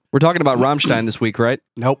We're talking about Rammstein this week, right?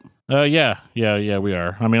 Nope. Yeah, we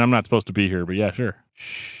are. I mean, I'm not supposed to be here, but yeah, sure.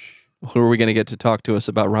 Who are we going to get to talk to us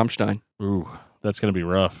about Rammstein? Ooh, that's going to be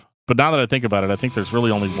rough. But now that I think about it, I think there's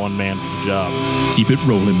really only one man for the job. Keep it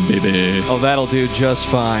rolling, baby. Oh, that'll do just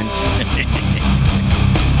fine.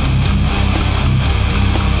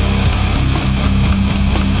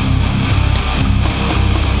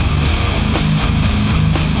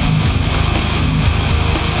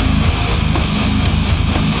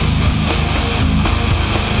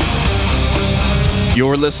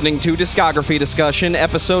 You're listening to Discography Discussion,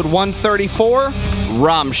 episode 134,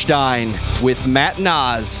 Rammstein, with Matt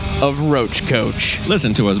Nas of Roach Coach.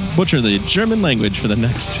 Listen to us butcher the German language for the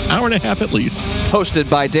next hour and a half at least. Hosted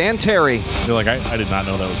by Dan Terry, I feel like I did not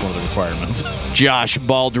know that was one of the requirements. Josh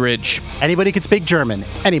Baldridge, Anybody can speak German.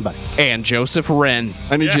 Anybody. and Joseph Wren.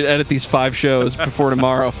 I need you to edit these 5 shows before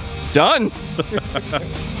tomorrow. Done!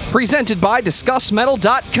 Presented by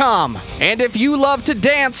DiscussMetal.com. And if you love to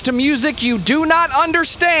dance to music you do not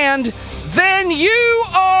understand, then you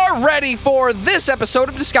are ready for this episode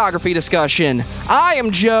of Discography Discussion. I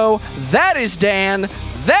am Joe, that is Dan,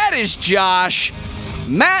 that is Josh.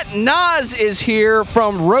 Matt Nas is here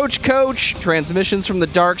from Roach Coach, Transmissions from the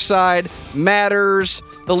Dark Side, Matters,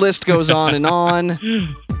 the list goes on and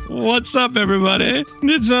on. What's up, everybody?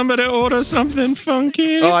 Did somebody order something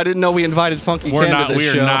funky? Oh, I didn't know we invited Funky Ken to this We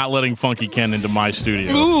are show. not letting Funky Ken into my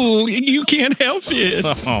studio. Ooh, you can't help it.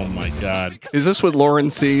 Oh my God. Is this what Lauren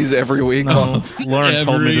sees every week? Lauren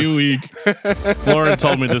told me Every this. week. Lauren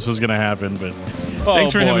told me this was going to happen, but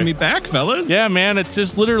Thanks for having me back, fellas. Yeah, man, it's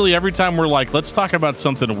just literally every time we're like, let's talk about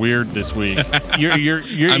something weird this week. You're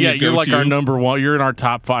like our number one. You're in our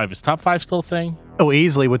top 5. Is top 5 still a thing? Oh,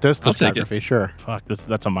 easily with this I'll take discography, sure. Fuck, that's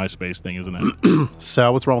a MySpace thing, isn't it?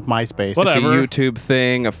 So what's wrong with MySpace? It's a Whatever. YouTube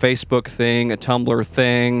thing, a Facebook thing, a Tumblr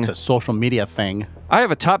thing. It's a social media thing. I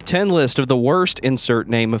have a top 10 list of the worst insert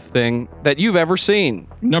name of thing that you've ever seen.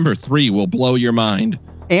 Number 3 will blow your mind.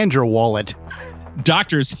 And your wallet.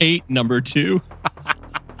 Doctors hate number 2.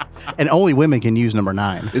 And only women can use number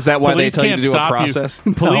 9. Is that why Police they tell you can't to do a stop process?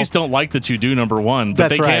 Police don't like that you do number 1, but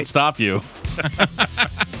That's they right. can't stop you.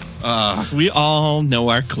 We all know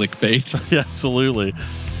our clickbait. Yeah, absolutely.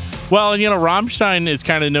 Well, and Rammstein is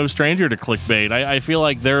kind of no stranger to clickbait. I feel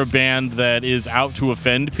like they're a band that is out to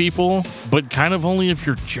offend people, but kind of only if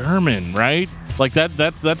you're German, right? Like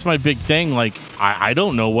that's my big thing. Like I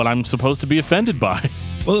don't know what I'm supposed to be offended by.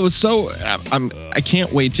 Well, it was so I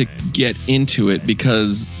can't wait to get into it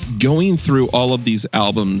because going through all of these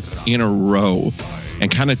albums in a row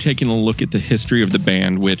and kind of taking a look at the history of the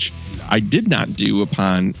band, which I did not do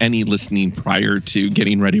upon any listening prior to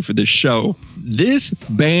getting ready for this show. This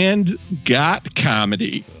band got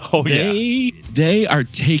comedy. Oh, yeah. They are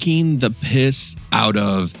taking the piss out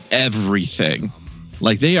of everything.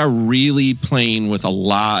 Like they are really playing with a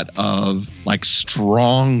lot of like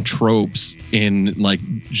strong tropes in like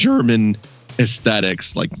German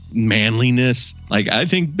aesthetics, like manliness. Like I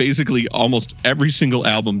think basically almost every single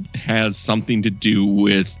album has something to do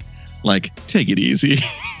with like take it easy.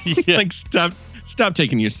 Yeah. Like stop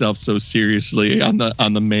taking yourself so seriously on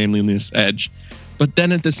the manliness edge. But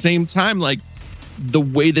then at the same time, like the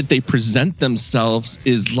way that they present themselves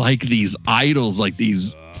is like these idols, like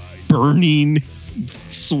these burning,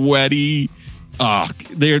 sweaty.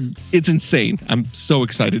 It's insane. I'm so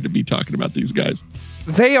excited to be talking about these guys.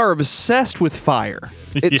 They are obsessed with fire.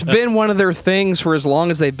 It's Yeah. been one of their things for as long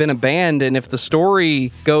as they've been a band, and if the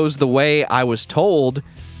story goes the way I was told,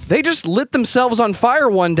 they just lit themselves on fire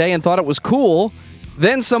one day and thought it was cool.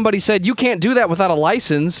 Then somebody said, you can't do that without a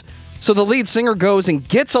license. So the lead singer goes and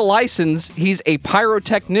gets a license. He's a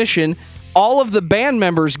pyrotechnician. All of the band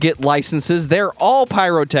members get licenses. They're all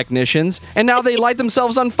pyrotechnicians. And now they light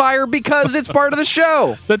themselves on fire because it's part of the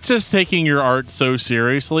show. That's just taking your art so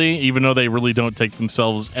seriously, even though they really don't take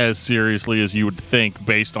themselves as seriously as you would think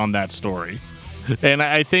based on that story. And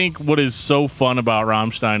I think what is so fun about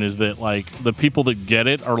Rammstein is that like the people that get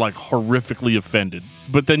it are like horrifically offended.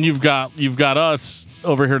 But then you've got us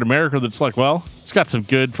over here in America that's like, well, it's got some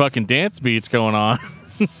good fucking dance beats going on.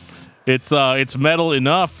 It's metal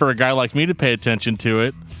enough for a guy like me to pay attention to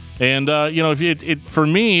it. And if for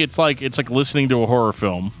me it's like listening to a horror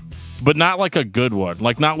film, but not like a good one.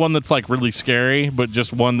 Like not one that's like really scary, but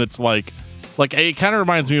just one that's like it kind of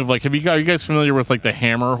reminds me of like, are you guys familiar with like the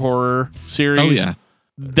Hammer horror series? Oh yeah.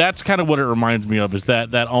 That's kind of what it reminds me of, is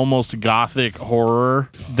that almost gothic horror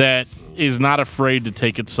that is not afraid to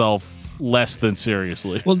take itself less than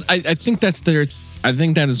seriously. Well, I think that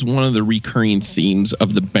is one of the recurring themes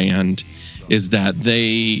of the band is that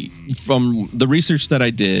they, from the research that I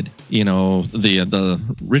did, the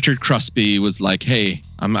Richard Crosby was like, hey,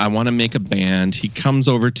 I want to make a band. He comes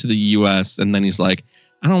over to the US and then he's like,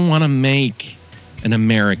 I don't want to make an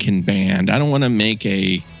American band. I don't want to make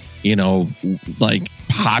a, like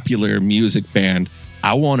popular music band.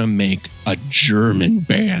 I want to make a German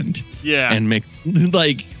band. Yeah. And make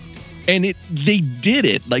like, and they did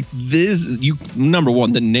it like this. Number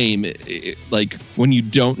one, the name, like when you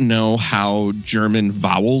don't know how German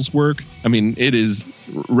vowels work. I mean, it is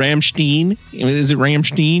Rammstein. Is it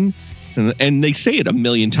Rammstein? And they say it a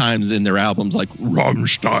million times in their albums, like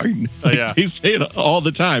Rammstein. Oh, yeah. They say it all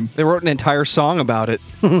the time. They wrote an entire song about it.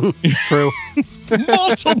 True.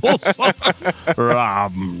 Multiple songs.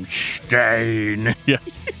 Rammstein. Yeah.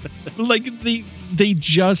 Like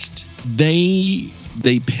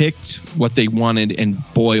they picked what they wanted, and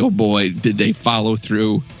boy, oh boy, did they follow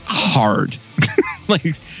through hard.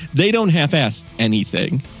 Like they don't half-ass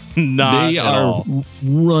anything. Not they at are all.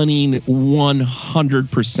 running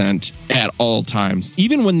 100% at all times.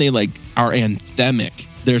 Even when they like are anthemic,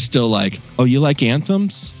 they're still like, oh, you like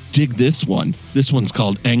anthems? Dig this one. This one's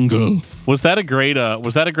called Engel. Was that a great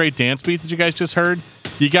dance beat that you guys just heard?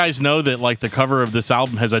 You guys know that like the cover of this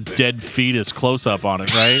album has a dead fetus close up on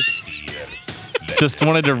it, right? Just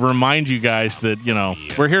wanted to remind you guys that,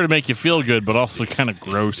 we're here to make you feel good, but also kind of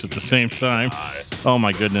gross at the same time. Oh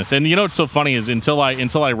my goodness. And what's so funny is until I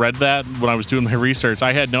read that when I was doing my research,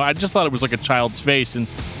 I just thought it was like a child's face, and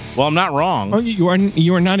well, I'm not wrong. Oh, you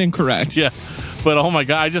are not incorrect. Yeah. But oh my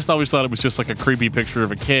God, I just always thought it was just like a creepy picture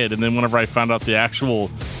of a kid. And then whenever I found out the actual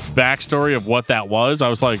backstory of what that was, I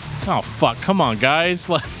was like, oh fuck, come on guys.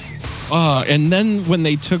 Like, and then when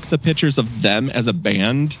they took the pictures of them as a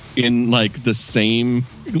band in like the same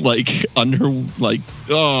like under like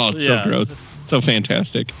it's so gross. So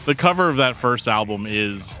fantastic. the cover of that first album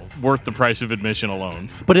is worth the price of admission alone.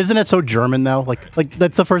 But isn't it so German though? Like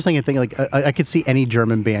that's the first thing I think. Like I could see any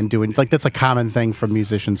German band doing. Like that's a common thing from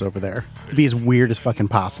musicians over there to be as weird as fucking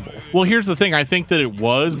possible. Well, here's the thing. I think that it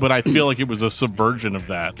was, but I feel like it was a subversion of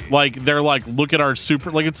that. Like, they're like, look at our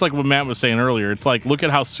super... Like, it's like what Matt was saying earlier. It's like, look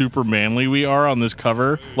at how super manly we are on this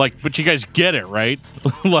cover. Like, but you guys get it, right?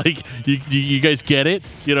 Like, you guys get it?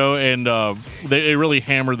 And they really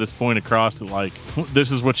hammer this point across that, like,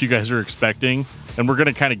 this is what you guys are expecting. And we're going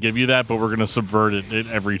to kind of give you that, but we're going to subvert it at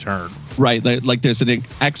every turn. Right. Like there's an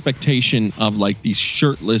expectation of like these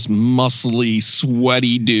shirtless, muscly,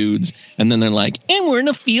 sweaty dudes. And then they're like, and we're in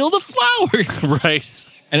a field of flowers. Right.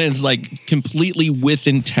 And it's like completely with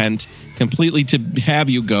intent, completely to have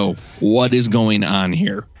you go, what is going on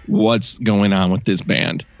here? What's going on with this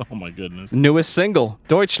band? Oh, my goodness. Newest single,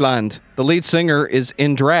 Deutschland. The lead singer is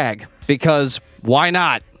in drag because why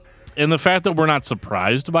not? And the fact that we're not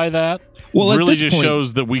surprised by that really just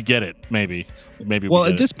shows that we get it, maybe. Well,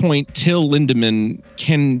 at this point, Till Lindemann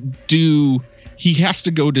he has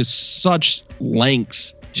to go to such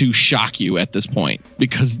lengths to shock you at this point.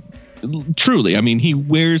 Because truly, I mean, he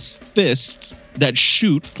wears fists that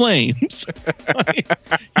shoot flames.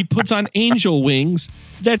 He puts on angel wings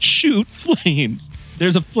that shoot flames.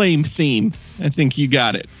 There's a flame theme. I think you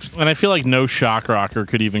got it. And I feel like no shock rocker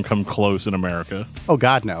could even come close in America. Oh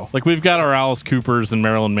God, no. Like, we've got our Alice Coopers and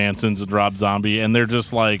Marilyn Mansons and Rob Zombie, and they're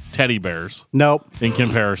just like teddy bears Nope. in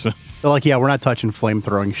comparison. They're like, yeah, we're not touching flame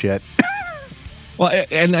throwing shit. Well,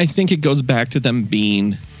 and I think it goes back to them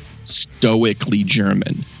being stoically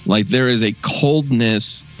German. Like there is a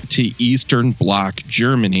coldness to Eastern Bloc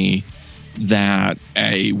Germany that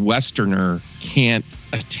a Westerner can't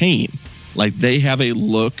attain. Like they have a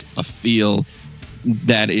look, a feel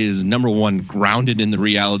that is, number one, grounded in the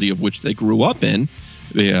reality of which they grew up in.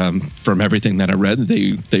 From everything that I read,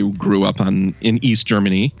 they grew up in East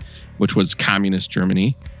Germany, which was communist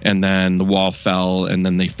Germany, and then the wall fell, and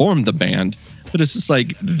then they formed the band. But it's just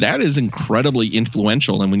like that is incredibly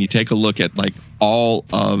influential. And when you take a look at like all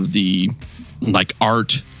of the like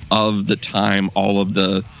art of the time, all of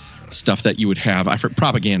the stuff that you would have,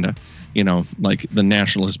 propaganda. Like the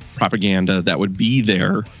nationalist propaganda that would be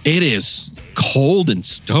there. It is cold and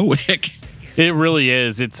stoic. It really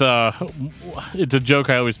is. It's a joke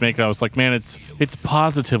I always make. I was like, man, it's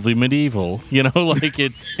positively medieval. Like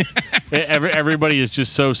it's everybody is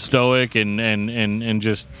just so stoic and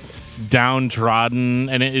just downtrodden,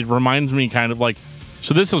 and it reminds me kind of like.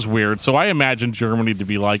 So this is weird. So I imagine Germany to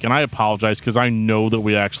be like, and I apologize because I know that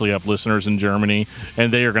we actually have listeners in Germany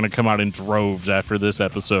and they are going to come out in droves after this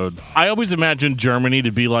episode. I always imagine Germany to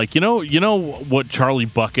be like, you know what Charlie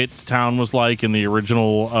Bucket's town was like in the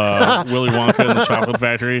original Willy Wonka and the Chocolate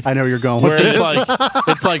Factory? I know you're going Where with this.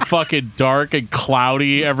 it's like fucking dark and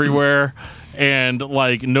cloudy everywhere. and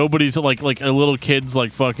like nobody's like a little kid's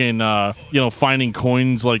like fucking finding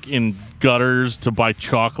coins like in gutters to buy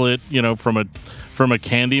chocolate, from a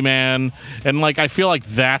candy man, and like I feel like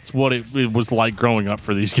that's what it was like growing up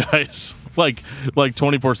for these guys. like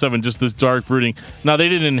 24/7, just this dark brooding. Now they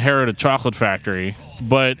didn't inherit a chocolate factory,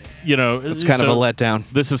 but it's kind of a letdown.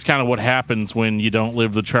 This is kind of what happens when you don't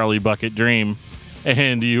live the Charlie Bucket dream,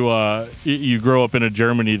 and you grow up in a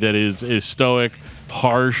Germany that is stoic,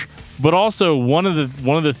 harsh. But also one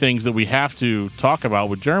of the things that we have to talk about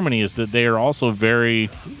with Germany is that they are also very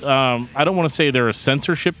I don't want to say they're a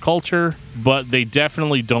censorship culture, but they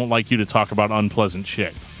definitely don't like you to talk about unpleasant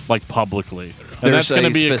shit like publicly. And There's that's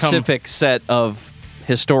going to be a specific set of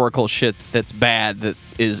historical shit that's bad that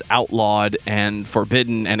is outlawed and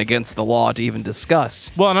forbidden and against the law to even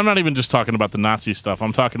discuss. Well, and I'm not even just talking about the Nazi stuff.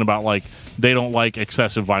 I'm talking about like they don't like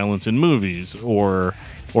excessive violence in movies or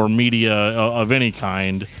media of any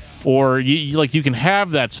kind. Or you can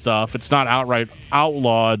have that stuff. It's not outright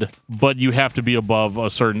outlawed, but you have to be above a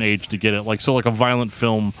certain age to get it. Like a violent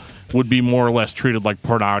film would be more or less treated like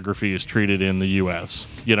pornography is treated in the U.S.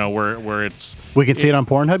 Where it's We can see it on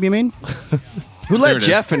Pornhub, you mean? Who let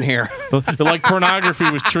Jeff in here? like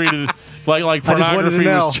pornography was treated like I just wanted to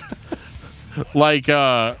pornography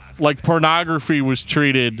know. was like pornography was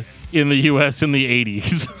treated in the U.S. in the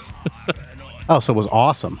 80s. Oh, so it was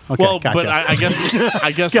awesome. Okay, Well, gotcha. but I guess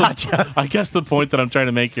Gotcha. I guess the point that I'm trying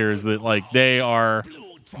to make here is that like they are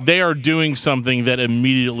doing something that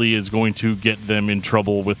immediately is going to get them in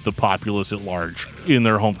trouble with the populace at large in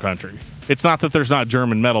their home country. It's not that there's not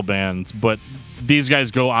German metal bands, but these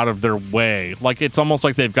guys go out of their way. Like it's almost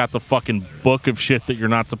like they've got the fucking book of shit that you're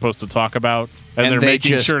not supposed to talk about, and they're they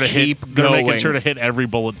making just sure to keep hit. They're making going. sure to hit every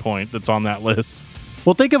bullet point that's on that list.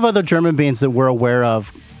 Well, think of other German bands that we're aware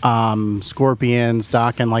of. Scorpions,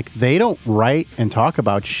 Dokken, like they don't write and talk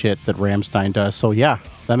about shit that Rammstein does. So yeah,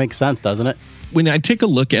 that makes sense, doesn't it? When I take a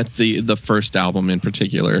look at the first album in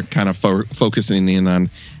particular, kind of focusing in on,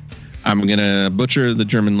 I'm gonna butcher the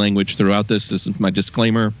German language throughout this. This is my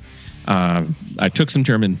disclaimer. I took some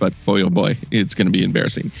German, but boy, oh boy, it's gonna be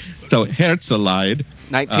embarrassing. So Herzeleid,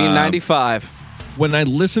 1995. when I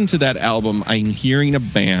listen to that album, I'm hearing a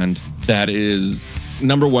band that is,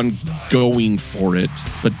 number one, going for it,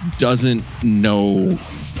 but doesn't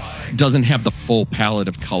have the full palette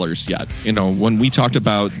of colors yet. When we talked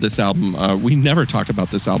about this album, we never talked about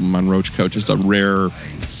this album on Roach Coach. It's a rare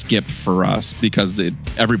skip for us because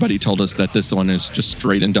everybody told us that this one is just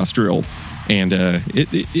straight industrial, and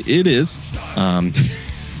it is.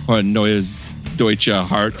 Neues Deutsche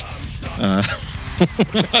Hart,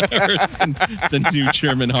 the new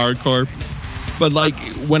German hardcore. But like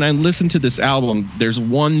when I listen to this album, there's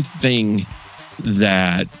one thing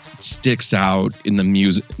that sticks out in the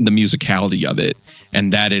musicality of it,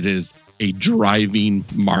 and that it is a driving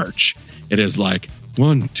march. It is like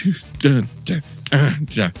 1, 2,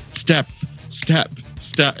 step, step,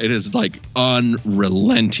 step. It is like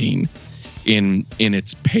unrelenting in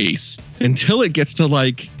its pace until it gets to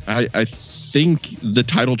like I think the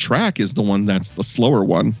title track is the one that's the slower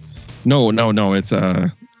one. No, it's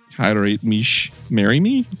Heirate mich, marry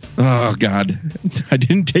me? Oh, God. I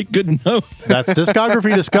didn't take good notes. That's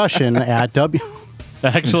discography discussion at W.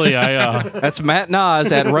 Actually, I That's Matt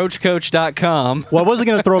Nas at roachcoach.com. Well, I wasn't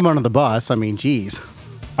going to throw him under the bus. I mean, geez.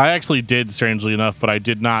 actually did, strangely enough, but I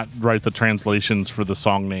did not write the translations for the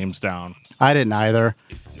song names down. I didn't either.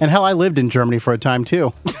 And hell, I lived in Germany for a time,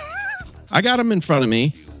 too. I got them in front of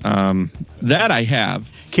me. That I have.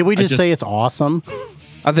 Can we just say it's awesome?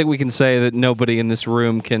 I think we can say that nobody in this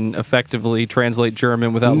room can effectively translate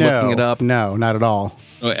German without looking it up. No, not at all.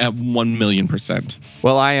 At 1,000,000%.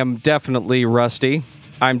 Well, I am definitely rusty.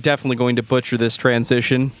 I'm definitely going to butcher this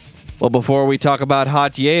transition. Well, before we talk about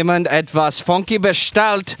Hat jemand etwas funky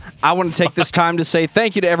bestellt, I want to take this time to say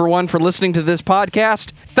thank you to everyone for listening to this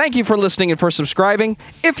podcast. Thank you for listening and for subscribing.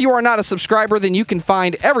 If you are not a subscriber, then you can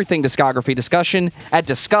find everything Discography Discussion at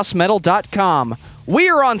discussmetal.com. We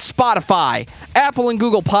are on Spotify, Apple and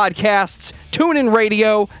Google Podcasts, TuneIn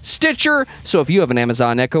Radio, Stitcher, so if you have an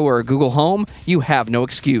Amazon Echo or a Google Home, you have no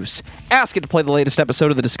excuse. Ask it to play the latest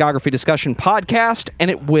episode of the Discography Discussion podcast,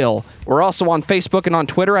 and it will. We're also on Facebook and on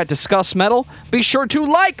Twitter at Discuss Metal. Be sure to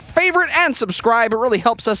like, favorite, and subscribe. It really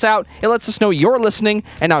helps us out. It lets us know you're listening,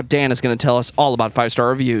 and now Dan is going to tell us all about 5-star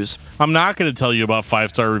reviews. I'm not going to tell you about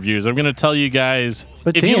 5-star reviews. I'm going to tell you guys,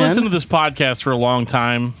 But if you Dan- listen to this podcast for a long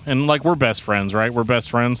time, and like we're best friends, right? We're best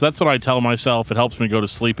friends. That's what I tell myself. It helps me go to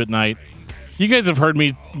sleep at night. You guys have heard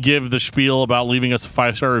me give the spiel about leaving us a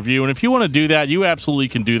 5-star review, and if you want to do that, you absolutely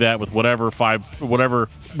can do that with whatever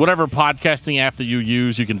podcasting app that you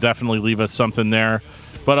use. You can definitely leave us something there.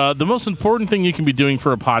 But the most important thing you can be doing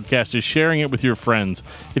for a podcast is sharing it with your friends.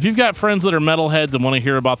 If you've got friends that are metalheads and want to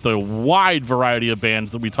hear about the wide variety of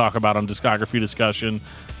bands that we talk about on Discography Discussion,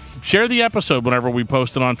 share the episode whenever we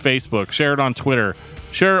post it on Facebook. Share it on Twitter.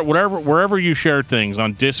 Share it wherever you share things,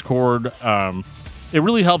 on Discord. It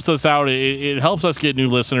really helps us out. It helps us get new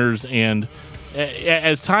listeners. And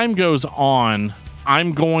as time goes on,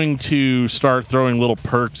 I'm going to start throwing little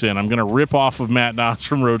perks in. I'm going to rip off of Matt Knotts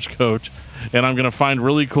from Roach Coach, and I'm going to find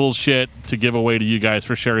really cool shit to give away to you guys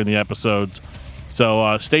for sharing the episodes.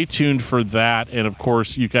 So stay tuned for that. And, of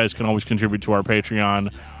course, you guys can always contribute to our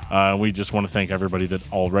Patreon. We just want to thank everybody that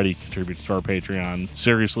already contributes to our Patreon.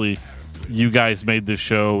 Seriously, you guys made this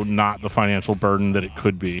show not the financial burden that it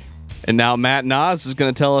could be. And now Matt Nas is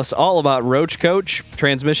going to tell us all about Roach Coach,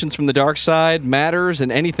 Transmissions from the Dark Side, Matters,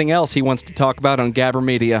 and anything else he wants to talk about on Gabber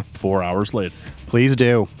Media. 4 hours later. Please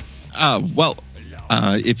do.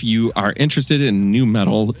 If you are interested in new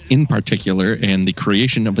metal in particular and the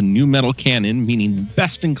creation of a new metal canon, meaning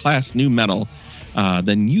best-in-class new metal,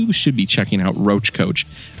 then you should be checking out Roach Coach.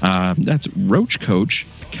 That's Roach Coach,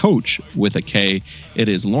 Coach with a K. It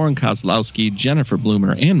is Lauren Kozlowski, Jennifer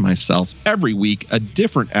Bloomer, and myself every week, a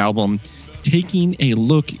different album, taking a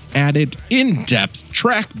look at it in depth,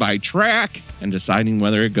 track by track, and deciding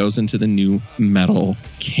whether it goes into the new metal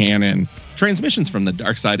canon. Transmissions from the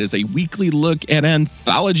Dark Side is a weekly look at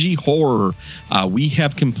anthology horror. We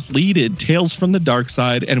have completed Tales from the Dark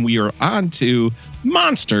Side, and we are on to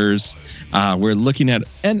Monsters. We're looking at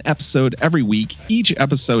an episode every week. Each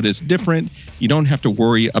episode is different. You don't have to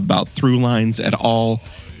worry about through lines at all,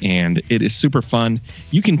 and it is super fun.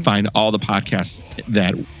 You can find all the podcasts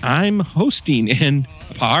that I'm hosting and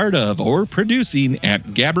part of or producing at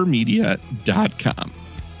gabbermedia.com.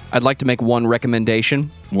 I'd like to make one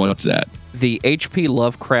recommendation. What's that? The H.P.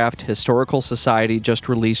 Lovecraft Historical Society just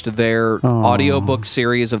released their audiobook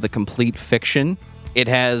series of the complete fiction. It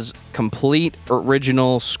has complete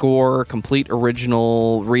original score, complete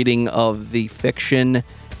original reading of the fiction.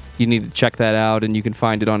 You need to check that out, and you can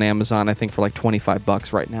find it on Amazon, I think, for like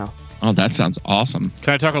 $25 right now. Oh, that sounds awesome.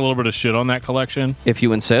 Can I talk a little bit of shit on that collection? If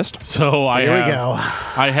you insist. So Here we go.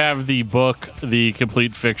 I have the book, The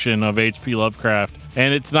Complete Fiction of H.P. Lovecraft,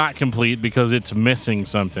 and it's not complete because it's missing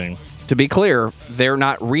something. To be clear, they're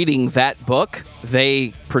not reading that book.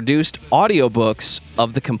 They produced audiobooks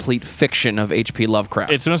of the complete fiction of H.P.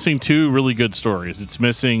 Lovecraft. It's missing two really good stories. It's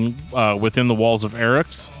missing Within the Walls of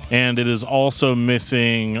Eryx, and it is also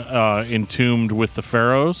missing Entombed with the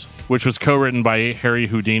Pharaohs, which was co-written by Harry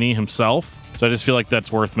Houdini himself. So I just feel like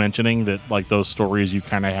that's worth mentioning, that like those stories, you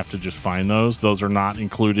kind of have to just find those. Those are not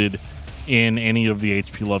included in any of the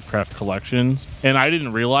H.P. Lovecraft collections. And I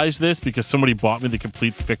didn't realize this because somebody bought me the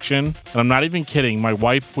complete fiction. And I'm not even kidding. My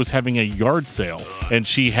wife was having a yard sale and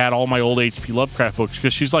she had all my old H.P. Lovecraft books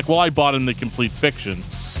because she's like, well, I bought him the complete fiction.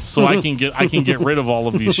 So I can get rid of all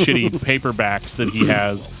of these shitty paperbacks that he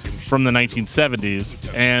has from the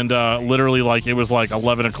 1970s. And literally, like, it was like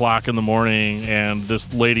 11 o'clock in the morning, and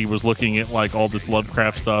this lady was looking at like all this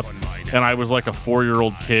Lovecraft stuff. And I was like a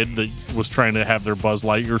 4-year-old kid that was trying to have their Buzz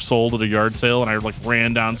Lightyear sold at a yard sale, and I like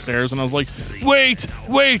ran downstairs and I was like, wait,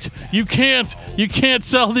 you can't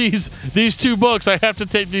sell these two books. I have to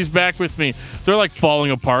take these back with me. They're like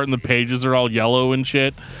falling apart and the pages are all yellow and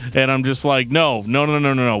shit. And I'm just like, no.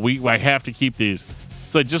 I have to keep these.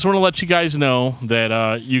 So I just want to let you guys know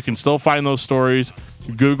that you can still find those stories.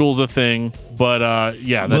 Google's a thing, but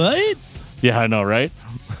yeah, that's What? Yeah, I know, right?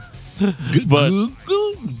 But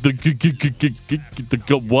the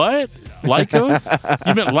what? Lycos?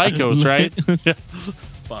 You meant Lycos, right?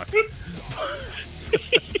 Fuck.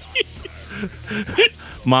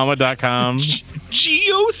 Mama.com.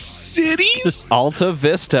 GeoCities? Alta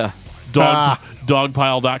Vista.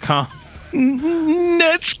 Dogpile.com.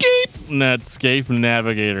 Netscape?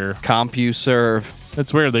 Navigator. CompuServe.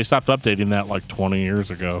 It's weird. They stopped updating that like 20 years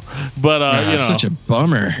ago. But, you know. Such a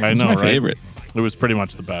bummer. I It's know, my right? favorite. It was pretty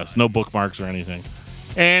much the best. No bookmarks or anything.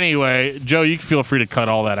 Anyway, Joe, you can feel free to cut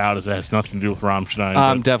all that out as it has nothing to do with Rammstein.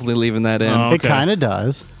 I'm but- definitely leaving that in. Oh. It Okay. kind of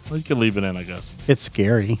does. Well, you can leave it in, I guess. It's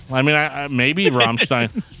scary. I mean, maybe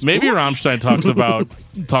Rammstein. Maybe Rammstein talks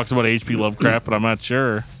about H.P. Lovecraft, but I'm not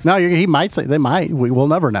sure. No, he might say they might. We'll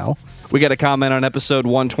never know. We got a comment on episode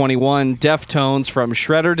 121, Deftones from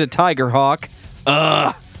Shredder to Tigerhawk.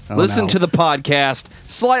 Listen no. to the podcast.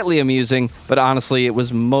 Slightly amusing, but honestly, it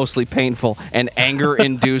was mostly painful and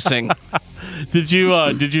anger-inducing. Did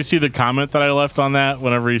you see the comment that I left on that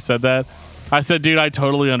whenever he said that? I said, dude, I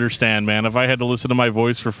totally understand, man. If I had to listen to my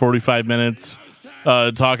voice for 45 minutes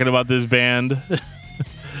talking about this band,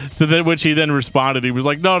 To that, which he then responded. He was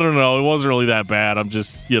like, no, it wasn't really that bad. I'm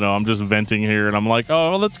just venting here. And I'm like,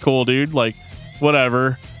 oh, well, that's cool, dude. Like,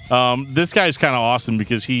 whatever. This guy's kind of awesome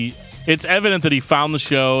because it's evident that he found the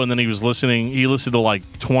show and then he was listening. He listened to like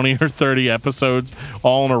 20 or 30 episodes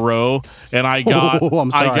all in a row. And I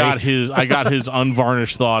got his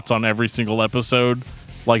unvarnished thoughts on every single episode,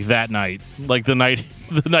 like that night, like the night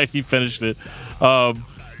he finished it.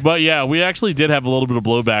 But yeah, we actually did have a little bit of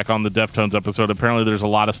blowback on the Deftones episode. Apparently there's a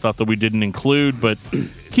lot of stuff that we didn't include, but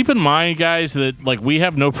keep in mind, guys, that like we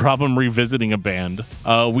have no problem revisiting a band.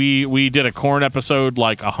 We did a Korn episode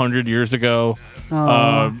like 100 years ago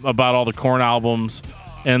about all the Korn albums.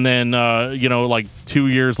 And then, like 2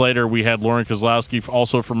 years later, we had Lauren Kozlowski,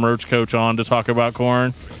 also from Roach Coach, on to talk about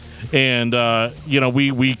Korn. And,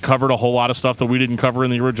 we covered a whole lot of stuff that we didn't cover in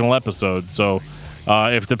the original episode. So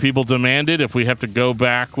if the people demand it, if we have to go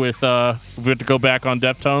back on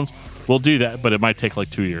Deftones, we'll do that. But it might take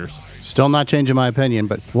like 2 years. Still not changing my opinion,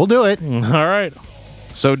 but we'll do it. All right.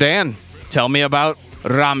 So, Dan, tell me about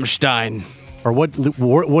Rammstein. Or what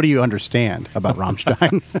do you understand about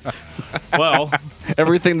Rammstein? Well,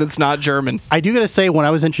 everything that's not German. I do gotta say, when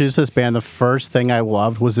I was introduced to this band, the first thing I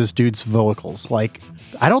loved was this dude's vocals. Like,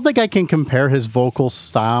 I don't think I can compare his vocal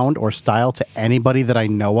sound or style to anybody that I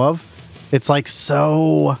know of. It's like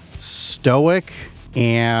so stoic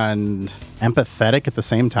and empathetic at the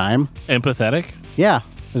same time. Empathetic? Yeah.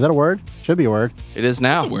 Is that a word? Should be a word. It is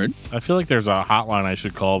now. A word. I feel like there's a hotline I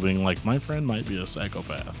should call being like, my friend might be a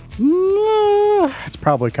psychopath. It's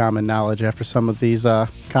probably common knowledge after some of these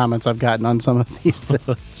comments I've gotten on some of these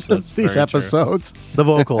these episodes. The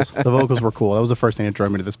vocals were cool. That was the first thing that drew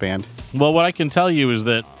me to this band. Well, what I can tell you is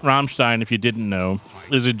that Rammstein, if you didn't know,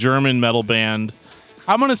 is a German metal band.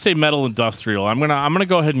 I'm going to say metal industrial. I'm gonna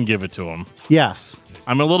go ahead and give it to them. Yes.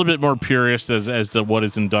 I'm a little bit more purist as to what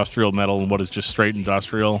is industrial metal and what is just straight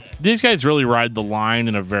industrial. These guys really ride the line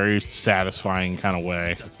in a very satisfying kind of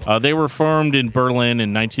way. They were formed in Berlin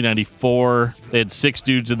in 1994. They had 6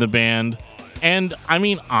 dudes in the band. And, I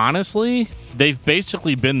mean, honestly, they've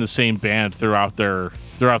basically been the same band throughout their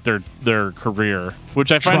career,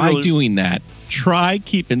 which I find Try doing that. Try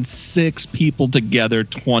keeping 6 people together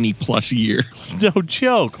 20 plus years. No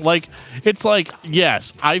joke. Like, it's like,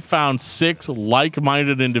 yes, I found 6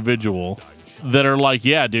 like-minded individuals that are like,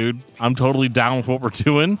 yeah, dude, I'm totally down with what we're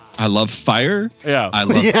doing. I love fire. Yeah. I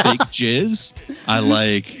love fake jizz. I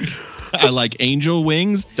like angel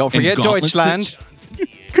wings. Don't forget Deutschland.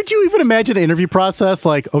 Could you even imagine an interview process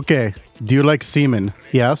like, okay, do you like semen?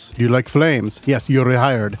 Yes. Do you like flames? Yes, you're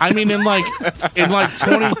rehired. I mean, in 20,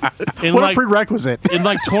 what a prerequisite. In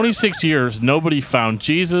like 26 years, nobody found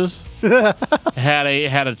Jesus. had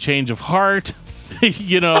a change of heart.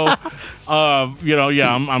 Yeah,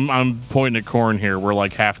 I'm pointing at Korn here, where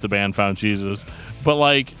like half the band found Jesus. But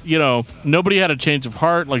like, nobody had a change of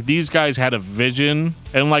heart. Like, these guys had a vision,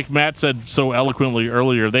 and like Matt said so eloquently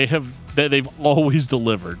earlier, they've always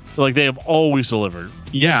delivered. Like, they have always delivered.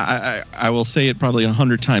 Yeah, I will say it probably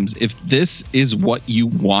 100 times. If this is what you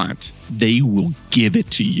want, they will give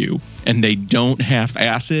it to you, and they don't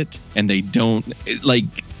half-ass it, and they don't like.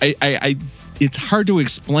 It's hard to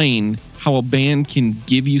explain how a band can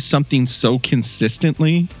give you something so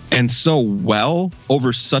consistently and so well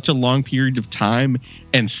over such a long period of time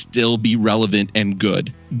and still be relevant and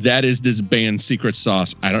good. That is this band's secret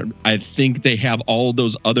sauce. I think they have all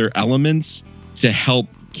those other elements to help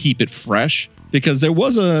keep it fresh, because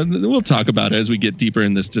we'll talk about it as we get deeper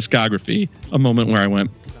in this discography, a moment where I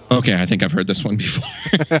went, okay, I think I've heard this one before.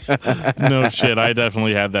 No shit, I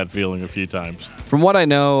definitely had that feeling a few times. From what I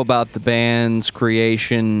know about the band's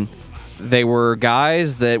creation, they were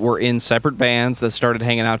guys that were in separate bands that started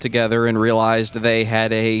hanging out together and realized they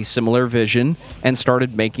had a similar vision and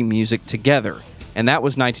started making music together. And that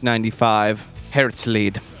was 1995,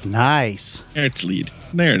 Herzlied. Nice. Herzlied.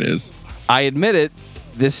 There it is. I admit it,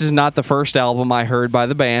 this is not the first album I heard by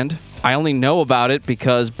the band. I only know about it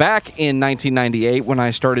because back in 1998, when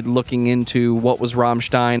I started looking into what was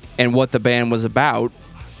Rammstein and what the band was about,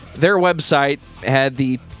 their website had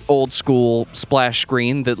the old school splash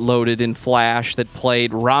screen that loaded in Flash that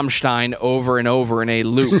played Rammstein over and over in a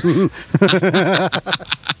loop.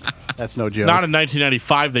 That's no joke. Not in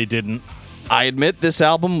 1995, they didn't. I admit this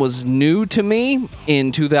album was new to me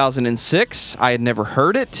in 2006. I had never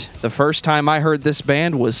heard it. The first time I heard this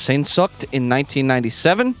band was Sehnsucht in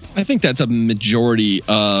 1997. I think that's a majority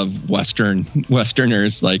of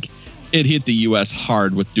Westerners. Like, it hit the U.S.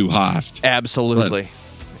 hard with Du Hast. Absolutely.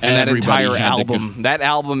 And that entire album. That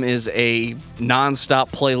album is a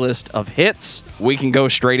non-stop playlist of hits. We can go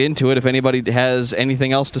straight into it if anybody has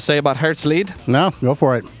anything else to say about Herzlied. No, go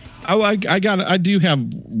for it. Oh, I do have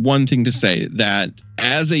one thing to say, that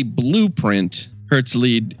as a blueprint,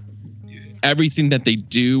 Herzlied, everything that they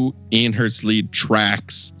do in Herzlied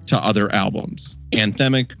tracks to other albums.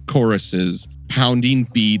 Anthemic choruses, pounding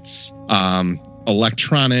beats,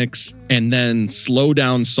 electronics, and then slow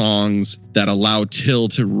down songs that allow Till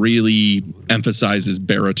to really emphasize his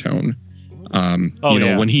baritone.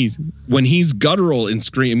 When he's guttural and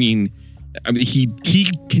screaming, I mean,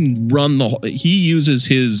 he can run he uses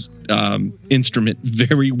his instrument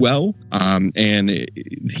very well, and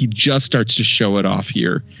he just starts to show it off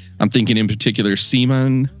here. I'm thinking in particular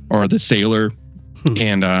Seaman or the Sailor,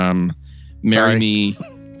 and Marry Me.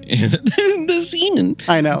 The Seaman.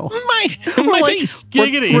 I know. My face.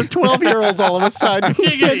 Giggity. We're 12-year-olds all of a sudden.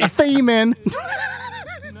 Giggity. Seaman.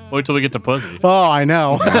 Wait till we get to Pussy. Oh, I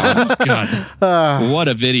know. God. What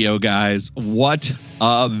a video, guys. What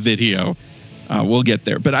a video. We'll get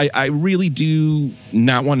there. But I really do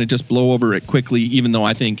not want to just blow over it quickly, even though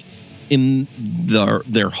I think in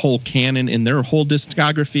their whole canon, in their whole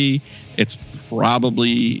discography, it's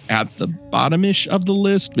probably at the bottom-ish of the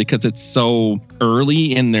list because it's so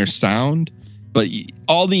early in their sound. But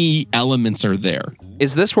all the elements are there.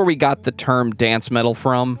 Is this where we got the term dance metal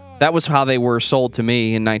from? That was how they were sold to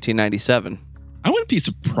me in 1997. I wouldn't be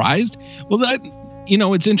surprised. Well,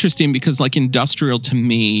 it's interesting because like industrial to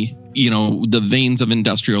me, the veins of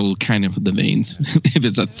industrial, kind of the veins. If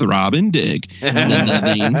it's a throbbing dick, then the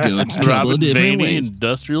veins go a couple of different ways.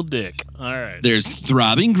 Industrial dick. All right. There's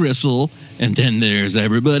throbbing gristle, and then there's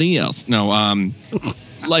everybody else. No,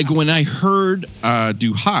 like when I heard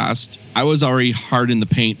Du Hast, I was already hard in the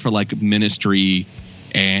paint for like Ministry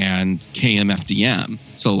and KMFDM.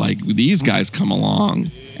 So like these guys come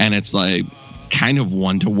along, and it's like kind of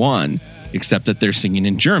 1-to-1, except that they're singing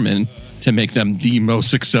in German to make them the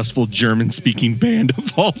most successful German-speaking band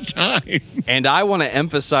of all time. And I want to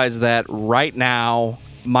emphasize that right now,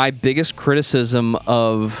 my biggest criticism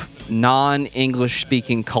of non-English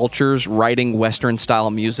speaking cultures writing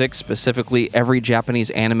Western-style music, specifically every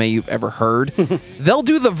Japanese anime you've ever heard, they'll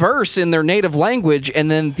do the verse in their native language and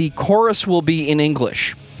then the chorus will be in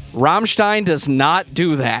English. Rammstein does not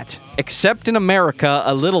do that, except in America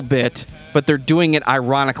a little bit, but they're doing it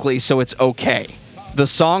ironically, so it's okay. The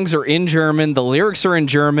songs are in German, the lyrics are in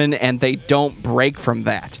German, and they don't break from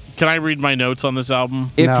that. Can I read my notes on this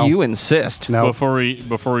album? If No. you insist. No. Before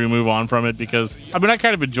we move on from it, because I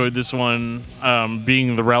kind of enjoyed this one,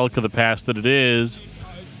 being the relic of the past that it is,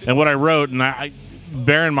 and what I wrote, and I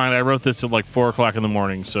bear in mind I wrote this at like 4:00 in the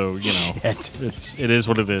morning, so Shit. it is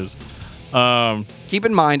what it is. Keep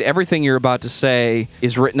in mind, everything you're about to say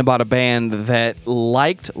is written about a band that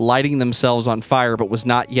liked lighting themselves on fire but was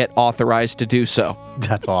not yet authorized to do so.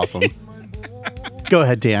 That's awesome. Go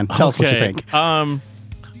ahead, Dan. Tell us what you think.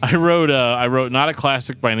 I wrote not a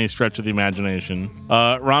classic by any stretch of the imagination.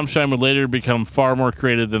 Rammstein would later become far more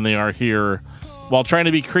creative than they are here. While trying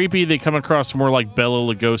to be creepy, they come across more like Bela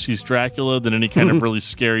Lugosi's Dracula than any kind of really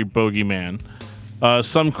scary bogeyman.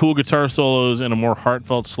 Some cool guitar solos and a more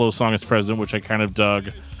heartfelt slow song is present, which I kind of dug.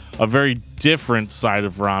 A very different side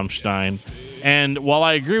of Rammstein. And while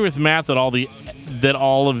I agree with Matt that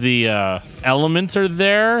all of the elements are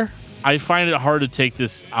there, I find it hard to take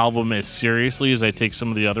this album as seriously as I take some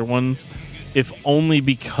of the other ones, if only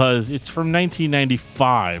because it's from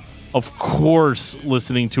 1995. Of course,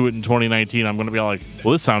 listening to it in 2019, I'm going to be like,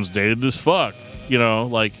 well, this sounds dated as fuck.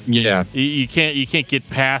 Yeah. You can't get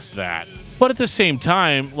past that. But at the same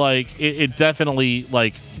time, like it definitely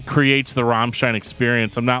like creates the Rammstein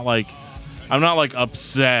experience. I'm not like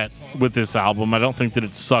upset with this album. I don't think that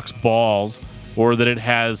it sucks balls or that it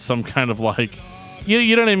has some kind of like,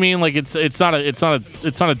 you know what I mean? Like it's not a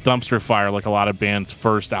dumpster fire like a lot of bands'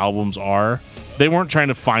 first albums are. They weren't trying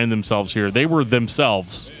to find themselves here. They were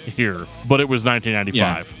themselves here, but it was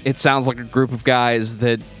 1995. It sounds like a group of guys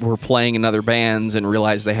that were playing in other bands and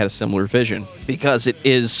realized they had a similar vision because it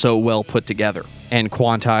is so well put together and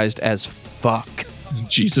quantized as fuck.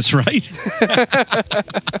 Jesus, right?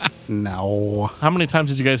 No. How many times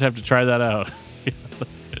did you guys have to try that out?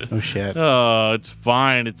 Oh, shit. Oh, it's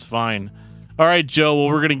fine. It's fine. All right, Joe. Well,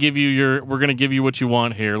 we're gonna give you what you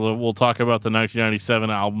want here. We'll talk about the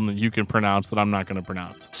 1997 album that you can pronounce that I'm not gonna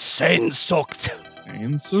pronounce. Sehnsucht.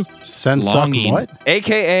 Sensuck Longing. what?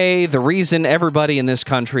 AKA the reason everybody in this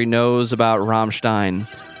country knows about Rammstein.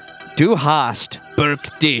 Du hast, Berg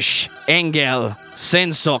dich, Engel,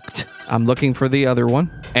 Sehnsucht. I'm looking for the other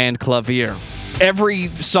one. And Klavier. Every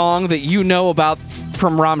song that you know about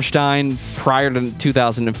from Rammstein prior to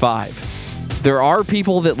 2005. There are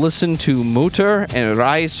people that listen to Mutter and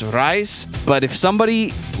Reis, but if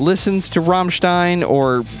somebody listens to Rammstein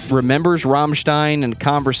or remembers Rammstein in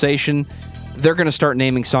conversation, they're going to start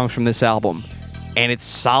naming songs from this album. And it's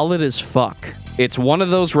solid as fuck. It's one of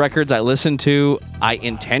those records I listened to. I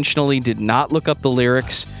intentionally did not look up the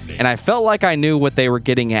lyrics, and I felt like I knew what they were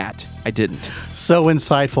getting at. I didn't. So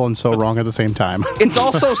insightful and so wrong at the same time. It's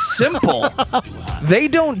also simple. They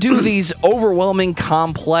don't do these overwhelming,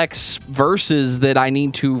 complex verses that I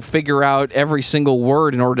need to figure out every single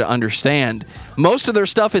word in order to understand. Most of their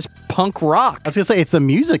stuff is punk rock. I was gonna say it's the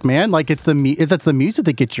music, man. Like that's the music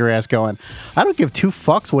that gets your ass going. I don't give two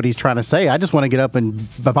fucks what he's trying to say. I just want to get up and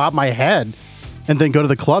bob my head, and then go to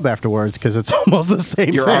the club afterwards because it's almost the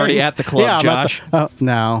same. You're thing. already at the club, yeah, Josh.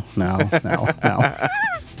 No.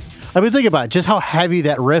 I mean, think about it, just how heavy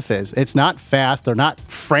that riff is. It's not fast. They're not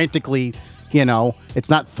frantically, it's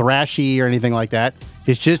not thrashy or anything like that.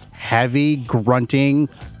 It's just heavy, grunting.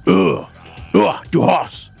 Du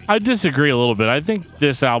hast. I disagree a little bit. I think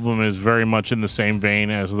this album is very much in the same vein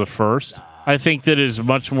as the first. I think that is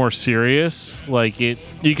much more serious.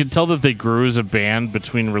 You can tell that they grew as a band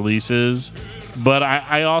between releases, but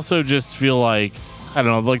I also just feel like, I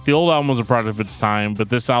don't know, like the old album was a product of its time, but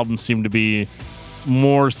this album seemed to be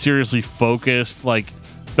more seriously focused, like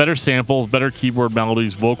better samples, better keyboard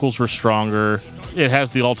melodies, vocals were stronger. It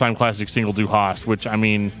has the all-time classic single Du Hast, which, I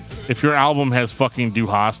mean, if your album has fucking Du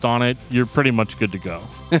Hast on it, you're pretty much good to go.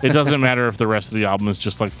 It doesn't matter if the rest of the album is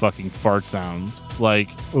just like fucking fart sounds. Like,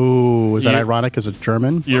 ooh, is that ironic as a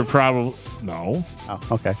German? You're probably no. Oh,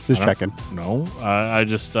 okay, just checking. No, I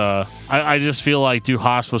just feel like Du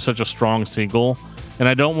Hast was such a strong single. And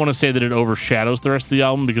I don't want to say that it overshadows the rest of the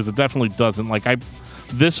album because it definitely doesn't.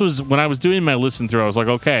 This was when I was doing my listen through, I was like,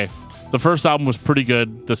 okay, the first album was pretty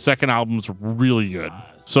good. The second album's really good.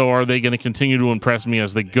 So are they going to continue to impress me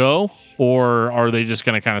as they go, or are they just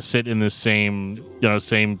going to kind of sit in this same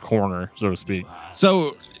corner, so to speak?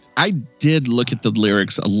 So I did look at the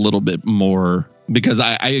lyrics a little bit more because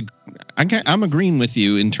I'm agreeing with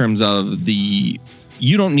you in terms of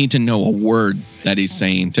you don't need to know a word that he's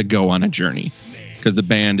saying to go on a journey. Because the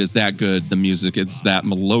band is that good, the music is that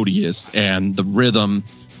melodious, and the rhythm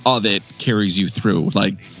of it carries you through.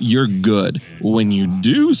 Like, you're good. When you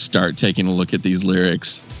do start taking a look at these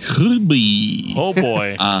lyrics, oh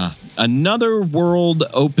boy, another world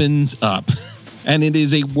opens up. And it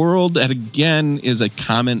is a world that, again, is a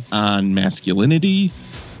comment on masculinity,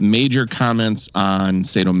 major comments on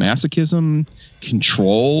sadomasochism,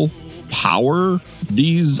 control, power.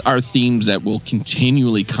 These are themes that will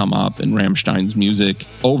continually come up in Rammstein's music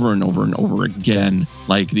over and over and over again.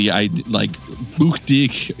 Like Buch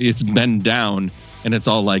dich, it's bend down, and it's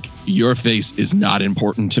all like, your face is not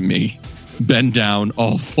important to me. Bend down,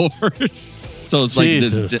 all fours. So it's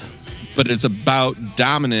Jesus. Like this, but it's about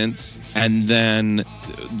dominance and then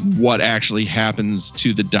what actually happens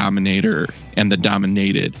to the dominator and the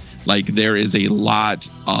dominated. Like, there is a lot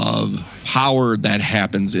of power that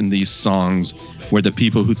happens in these songs where the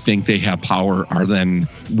people who think they have power are then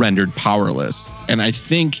rendered powerless. And I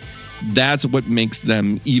think that's what makes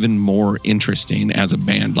them even more interesting as a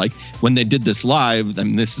band. Like, when they did this live,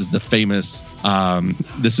 and this is the famous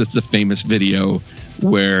video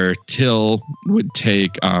where Till would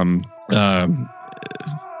take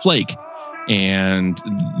Flake and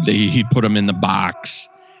he'd put him in the box,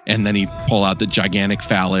 and then he'd pull out the gigantic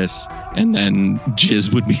phallus, and then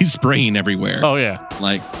jizz would be spraying everywhere. Oh yeah.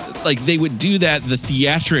 Like they would do that, the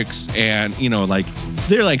theatrics, and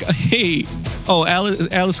they're like, hey,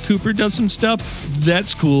 Alice Cooper does some stuff.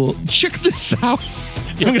 That's cool. Check this out.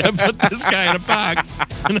 I'm gonna put this guy in a box,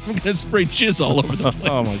 and I'm gonna spray jizz all over the place.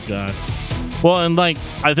 Oh my god. Well, and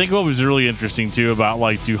I think what was really interesting too about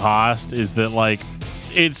Du Hast is that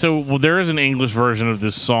there is an English version of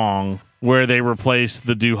this song where they replaced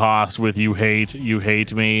the Du Hast with you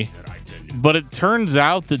hate me. But it turns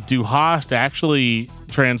out that Du Hast actually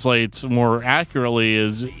translates more accurately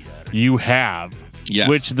as you have. Yes.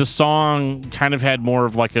 Which the song kind of had more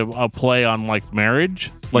of a play on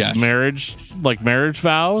marriage. Yes. Marriage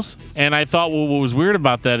vows. And I thought what was weird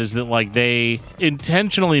about that is that they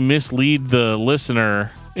intentionally mislead the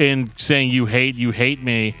listener in saying you hate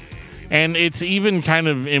me. And it's even kind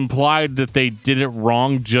of implied that they did it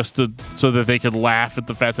wrong just so that they could laugh at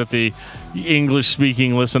the fact that the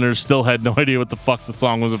English-speaking listeners still had no idea what the fuck the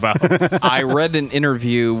song was about. I read an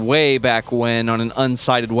interview way back when on an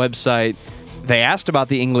unsighted website. They asked about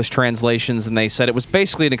the English translations, and they said it was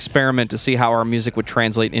basically an experiment to see how our music would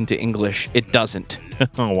translate into English. It doesn't.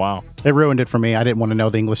 Oh, wow. It ruined it for me. I didn't want to know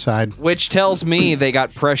the English side. Which tells me they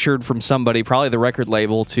got pressured from somebody, probably the record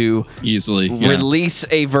label, to Easily. release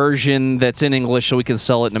a version that's in English so we can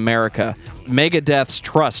sell it in America. Megadeth's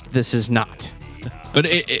Trust, this is not. But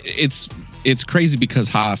it's crazy because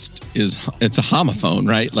Hast it's a homophone,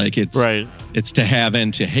 right? Like it's Right. It's to have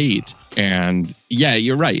and to hate. And yeah,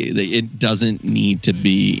 you're right. It doesn't need to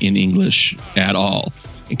be in English at all.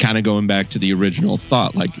 And kind of going back to the original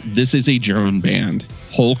thought, like this is a German band,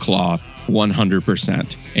 whole cloth,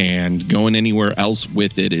 100%. And going anywhere else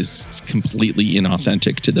with it is completely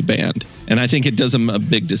inauthentic to the band. And I think it does them a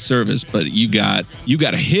big disservice, but you got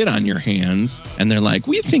a hit on your hands and they're like,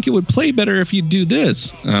 we think it would play better if you do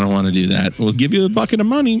this. I don't want to do that. We'll give you a bucket of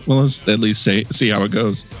money. Well, let's at least see how it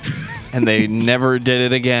goes. And they never did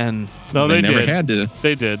it again. No, they never did. had to.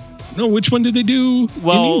 They did. No, which one did they do in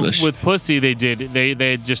Well, English? with Pussy, they did.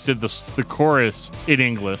 They just did the chorus in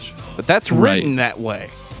English. But that's written that way.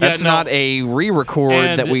 That's no. not a re-record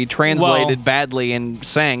And- that we translated well- badly and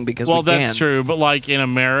sang because Well, we can. that's true. But like in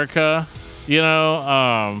America, you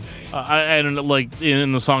know, and like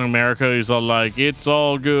in the song America, he's all like, "It's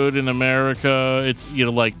all good in America." It's, you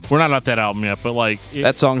know, like we're not at that album yet, but like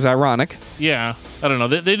That song's ironic. yeah, I don't know.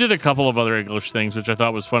 They did a couple of other English things, which I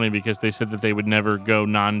thought was funny because they said that they would never go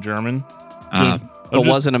non-German. But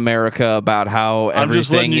wasn't America about how I'm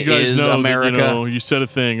just letting everything you guys is know America? that, you know, you said a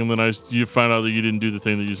thing, and then you find out that you didn't do the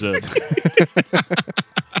thing that you said.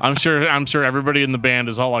 I'm sure everybody in the band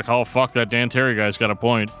is all like, "Oh fuck, that Dan Terry guy's got a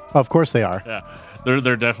point." Of course they are. Yeah,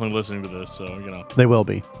 they're definitely listening to this, so you know, They will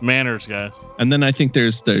be. manners, guys. And then I think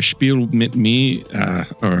there's the Spiel mit mir,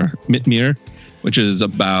 or mit mir, which is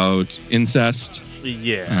about incest.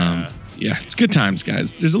 Yeah. Yeah, it's good times,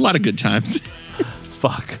 guys. There's a lot of good times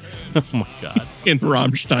Fuck. Oh my god. in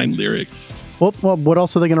Rammstein lyrics. Well, what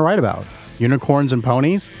else are they going to write about? Unicorns and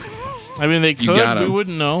ponies? I mean, they You could. got We 'em.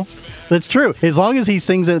 wouldn't know. That's true. As long as he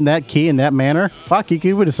sings it in that key, in that manner, fuck, he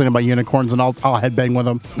could have sung about unicorns and I'll headbang with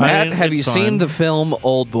him. Matt, mean, have you it's seen fine. the film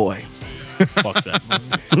Old Boy? Fuck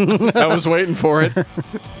that. I was waiting for it.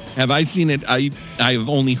 Have I seen it? I've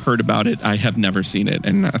only heard about it. I have never seen it,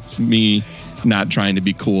 and that's me not trying to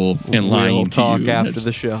be cool and lying We'll to talk you. after That's-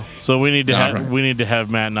 the show. So we need to All right. we need to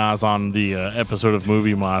have Matt Nas on the episode of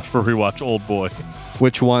Movie Mosh where we watch Old Boy.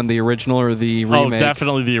 Which one, the original or the remake? Oh,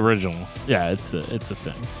 definitely the original. Yeah, it's a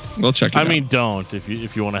thing. We'll check it I out. mean, don't if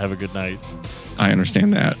you want to have a good night. I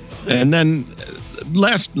understand that. And then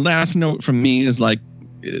last note from me is like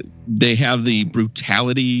they have the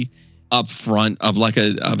brutality up front of like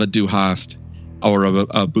a Du Hast or of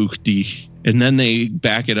a Buch dich, and then they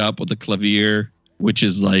back it up with a clavier, which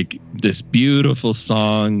is like this beautiful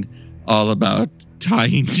song all about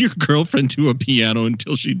tying your girlfriend to a piano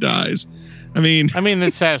until she dies. I mean,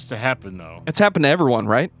 This has to happen though. It's happened to everyone,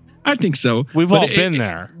 right? I think so. We've But all been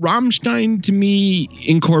there. Rammstein, to me,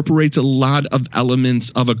 incorporates a lot of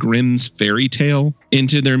elements of a Grimm's fairy tale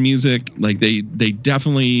into their music. Like they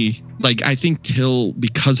definitely, like, I think Till,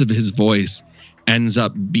 because of his voice, ends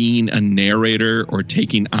up being a narrator or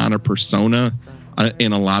taking on a persona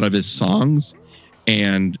in a lot of his songs.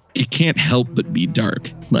 And it can't help but be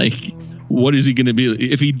dark. Like, what is he going to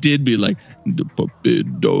be? If he did be like, the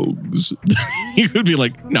puppet dogs, he would be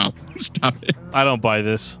like, no, stop it. I don't buy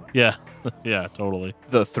this. Yeah. Yeah, totally.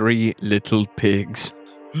 The Three Little Pigs.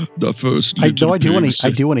 The first I little do want pigs. to.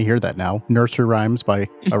 I do want to hear that now. Nursery Rhymes by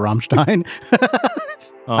Rammstein.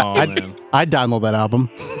 Oh man. I'd download that album.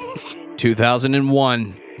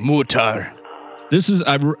 2001, Mutter. This is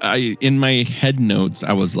I in my head notes.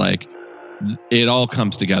 I was like, it all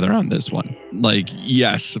comes together on this one. Like,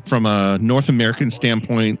 yes, from a North American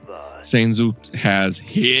standpoint, Sehnsucht has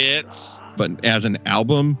hits, but as an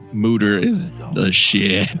album, Mutter is the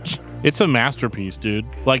shit. It's a masterpiece, dude.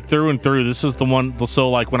 Like through and through. This is the one. So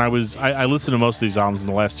like when I listened to most of these albums in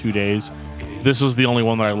the last 2 days. This was the only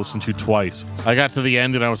one that I listened to twice. I got to the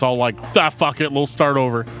end and I was all like, fuck it, we'll start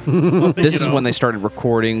over. This is when they started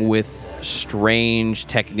recording with strange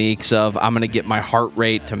techniques of I'm going to get my heart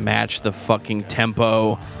rate to match the fucking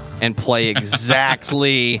tempo and play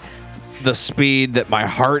exactly the speed that my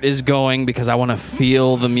heart is going because I want to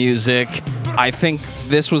feel the music. I think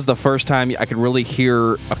this was the first time I could really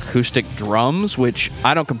hear acoustic drums, which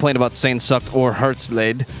I don't complain about Sehnsucht or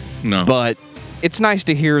Herzlied, No, but it's nice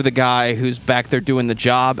to hear the guy who's back there doing the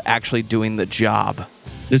job actually doing the job.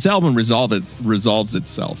 this album resolves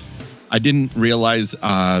itself. I didn't realize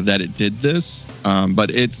that it did this,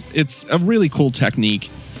 but it's a really cool technique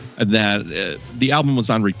that the album was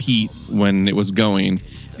on repeat when it was going,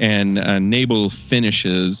 and Nabel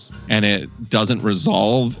finishes, and it doesn't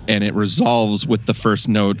resolve, and it resolves with the first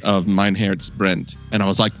note of Mein Herz brennt. And I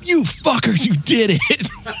was like, you fuckers, you did it.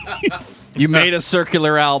 You made a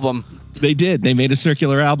circular album. They did. They made a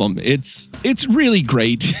circular album. It's really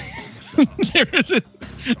great.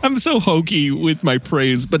 I'm so hokey with my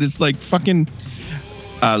praise, but it's like fucking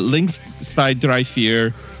Links 2, 3,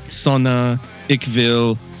 4, Sonne, Ich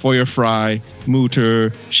will, Feuerfrei,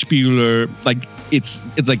 Mutter, Spieler. Like it's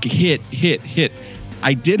like hit.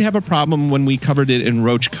 I did have a problem when we covered it in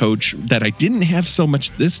Roach Coach that I didn't have so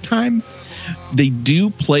much this time. They do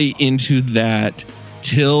play into that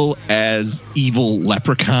Till as evil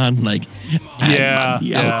leprechaun, like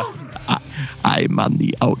I'm on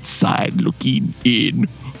the outside looking in,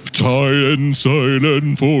 tie and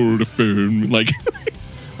silent for the film. Like,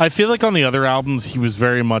 I feel like on the other albums he was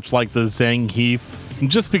very much like the Zangief.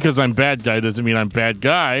 Just because I'm bad guy doesn't mean I'm bad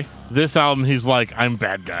guy. This album he's like, I'm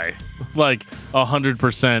bad guy, like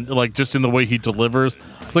 100%, like just in the way he delivers.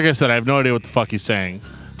 Like I said, I have no idea what the fuck he's saying,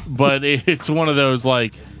 but it's one of those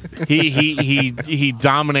like he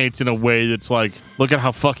dominates in a way that's like, look at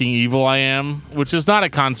how fucking evil I am, which is not a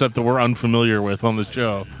concept that we're unfamiliar with on the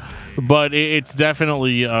show, but it's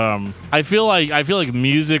definitely I feel like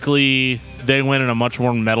musically they went in a much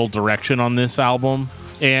more metal direction on this album.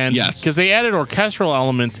 And because they added orchestral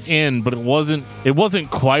elements in, but it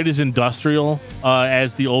wasn't quite as industrial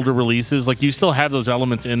as the older releases. Like you still have those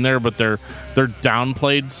elements in there, but they're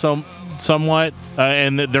downplayed somewhat,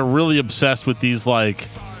 and they're really obsessed with these like.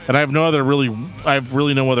 And I have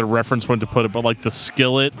really no other reference point to put it, but like the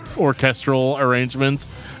Skillet orchestral arrangements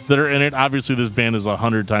that are in it. Obviously, this band is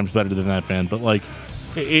 100 times better than that band, but like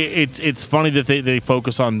it's funny that they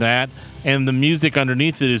focus on that, and the music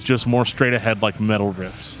underneath it is just more straight ahead, like metal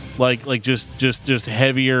riffs, like just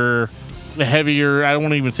heavier. I don't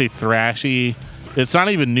want to even say thrashy. It's not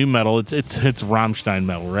even new metal. It's Rammstein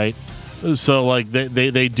metal, right? So like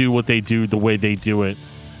they do what they do the way they do it.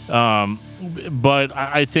 But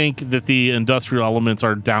I think that the industrial elements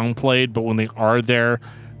are downplayed, but when they are there,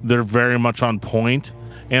 they're very much on point.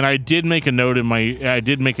 And I did make a note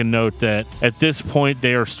that at this point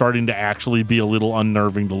they are starting to actually be a little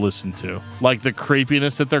unnerving to listen to. Like the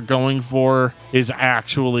creepiness that they're going for is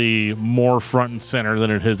actually more front and center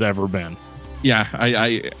than it has ever been. Yeah,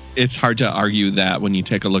 I it's hard to argue that when you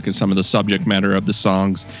take a look at some of the subject matter of the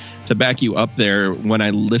songs. To back you up there, when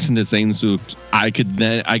I listened to Sehnsucht, I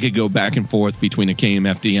could go back and forth between a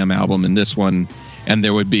KMFDM album and this one, and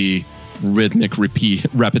there would be rhythmic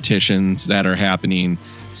repetitions that are happening,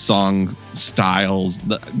 song styles,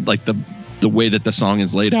 the way that the song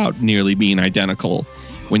is laid out nearly being identical.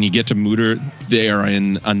 When you get to Mutter, they are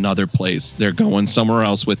in another place. They're going somewhere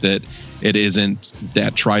else with it. It isn't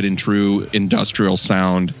that tried and true industrial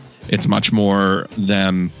sound. It's much more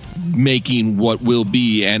them making what will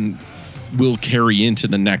be and will carry into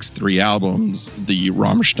the next 3 albums the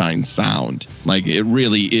Rammstein sound. Like it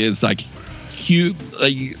really is like huge.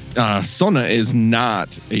 Sonne is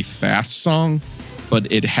not a fast song, but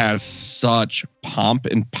it has such pomp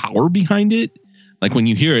and power behind it. Like when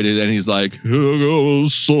you hear it and he's like, "Here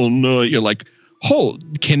goes Sonne," you're like, "Oh,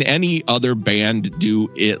 can any other band do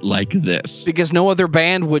it like this?" Because no other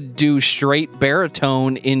band would do straight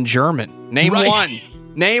baritone in German. Name one.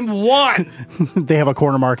 Name one. They have a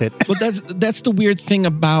corner market. But that's the weird thing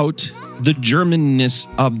about the Germanness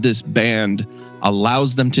of this band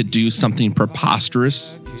allows them to do something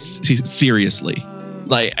preposterous seriously.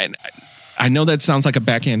 Like, I know that sounds like a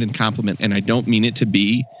backhanded compliment, and I don't mean it to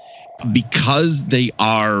be, because they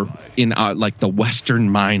are in like the Western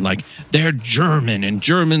mind, like they're German and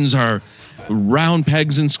Germans are round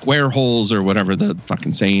pegs and square holes or whatever the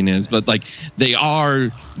fucking saying is. But like they are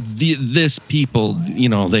this people, you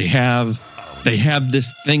know, they have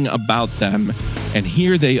this thing about them. And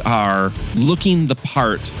here they are looking the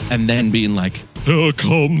part and then being like, "Here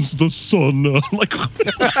comes the sun." Like,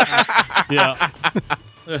 yeah.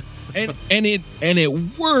 and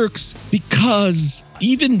it works because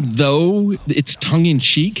even though it's tongue in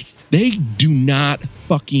cheek, they do not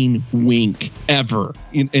fucking wink ever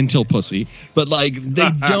until Pussy. But like they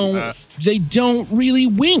don't really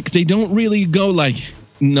wink. They don't really go like,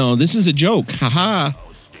 "No, this is a joke. Haha."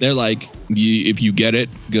 They're like, if you get it,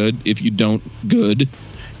 good. If you don't, good.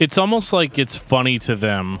 It's almost like it's funny to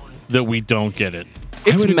them that we don't get it.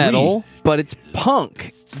 It's metal, but it's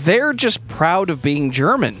punk. They're just proud of being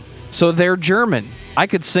German. So they're German. I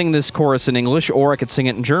could sing this chorus in English, or I could sing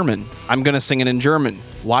it in German. I'm going to sing it in German.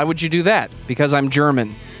 Why would you do that? Because I'm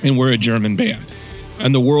German. And we're a German band.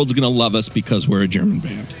 And the world's going to love us because we're a German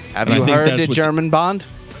band. Have you heard the German band?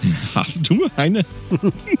 Hast du eine?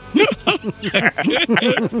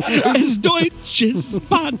 Es deutsches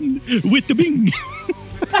Baden with the Bing.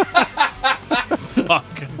 Fuck.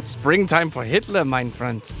 Springtime for Hitler, mein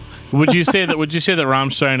friend. Would you say that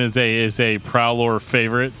Rammstein is a Prowler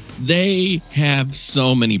favorite? They have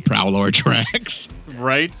so many Prowler tracks.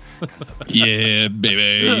 Right? Yeah,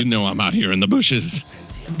 baby. You know I'm out here in the bushes.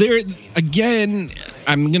 There again,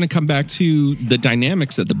 I'm gonna come back to the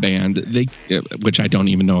dynamics of the band. Which I don't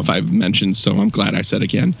even know if I've mentioned, so I'm glad I said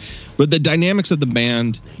again. But the dynamics of the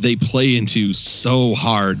band they play into so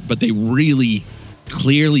hard, but they really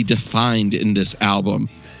clearly defined in this album.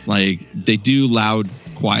 Like they do loud,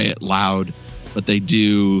 quiet, loud, but they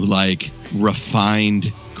do like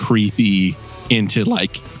refined, creepy into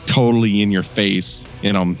like totally in your face.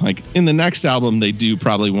 You know, like in the next album, they do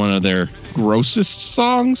probably one of their grossest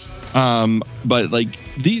songs. But like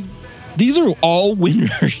these are all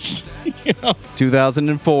winners. You know?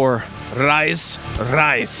 2004. Rise.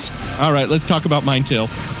 All right, let's talk about Mind Tail.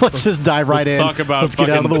 Let's just dive right Let's in. talk about Let's get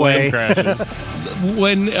out of the fucking way. plane crashes.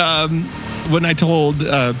 When I told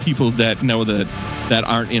people that know that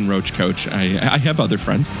aren't in Roach Coach, I have other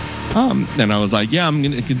friends. And I was like, yeah, I'm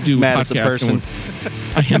gonna do Matt a is a podcast. person.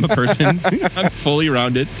 I am a person. I'm fully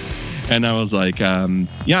rounded. And I was like,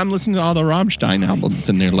 yeah, I'm listening to all the Rammstein albums.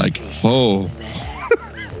 And they're like, whoa.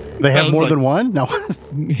 They I have was more like- than one? No.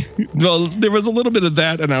 Well, there was a little bit of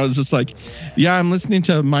that. And I was just like, yeah, I'm listening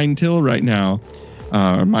to Mind Till right now.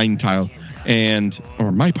 Mind Tile.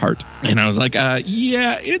 Or My Part. And I was like,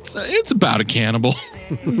 yeah, it's about a cannibal.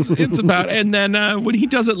 It's about, and then when he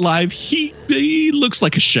does it live, he looks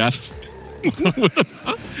like a chef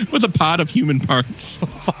with a pot of human parts.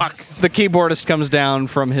 Fuck. The keyboardist comes down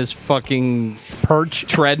from his fucking Perch.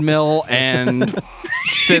 treadmill and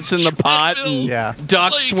sits in the pot and Yeah.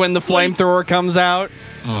 ducks Like- when the flamethrower comes out.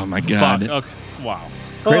 Oh my Fuck. god. Okay.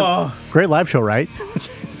 Wow. Great live show, right?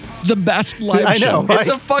 The best live I know. show. It's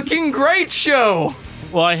a fucking great show.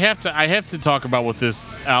 Well, I have to talk about what this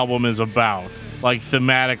album is about, like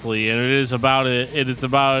thematically, and it is about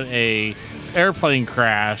a airplane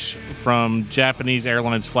crash from Japanese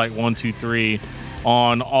Airlines Flight 123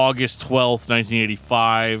 on August 12th,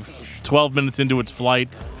 1985. 12 minutes into its flight,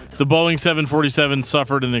 the Boeing 747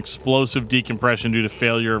 suffered an explosive decompression due to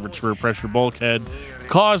failure of its rear pressure bulkhead,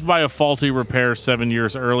 caused by a faulty repair 7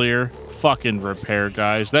 years earlier. Fucking repair,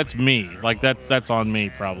 guys. That's me. Like that's on me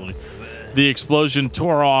probably. The explosion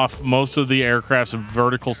tore off most of the aircraft's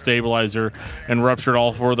vertical stabilizer and ruptured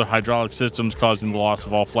all four of the hydraulic systems, causing the loss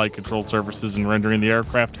of all flight control services and rendering the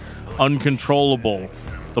aircraft uncontrollable.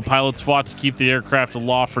 The pilots fought to keep the aircraft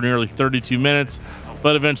aloft for nearly 32 minutes,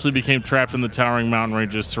 but eventually became trapped in the towering mountain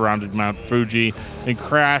ranges surrounding Mount Fuji and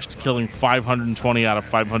crashed, killing 520 out of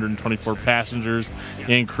 524 passengers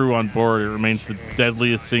and crew on board. It remains the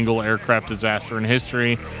deadliest single aircraft disaster in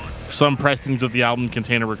history. Some pressings of the album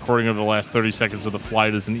contain a recording of the last 30 seconds of the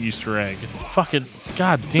flight as an Easter egg. Fucking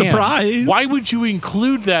goddamn. Surprise. Why would you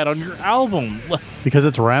include that on your album? Because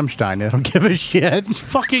it's Rammstein. They don't give a shit. It's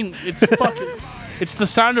fucking, it's the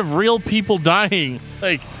sound of real people dying.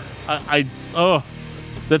 Like,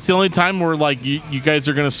 that's the only time where like you guys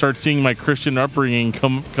are gonna start seeing my Christian upbringing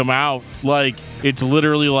come out. Like, it's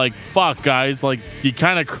literally like, fuck, guys, like you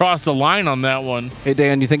kind of crossed a line on that one. Hey,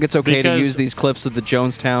 Dan, you think it's okay to Because- use these clips of the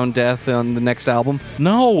Jonestown death on the next album?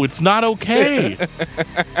 No, it's not okay.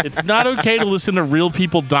 It's not okay to listen to real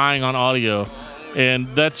people dying on audio, and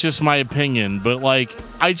that's just my opinion. But like,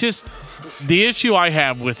 the issue I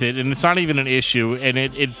have with it, and it's not even an issue, and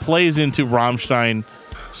it plays into Rammstein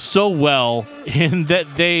so well in that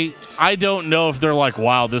I don't know if they're like,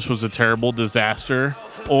 wow, this was a terrible disaster,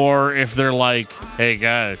 or if they're like, hey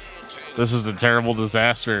guys, this is a terrible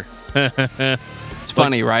disaster. It's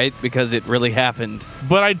funny, right? Because it really happened.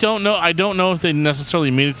 But I don't know if they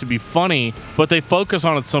necessarily mean it to be funny, but they focus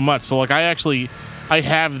on it so much. So like I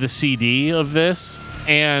have the CD of this,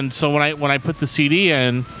 and so when I put the CD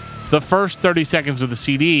in, the first 30 seconds of the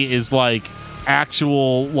CD is like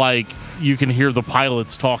actual, like, you can hear the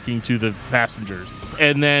pilots talking to the passengers.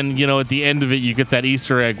 And then, you know, at the end of it, you get that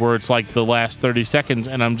Easter egg where it's like the last 30 seconds.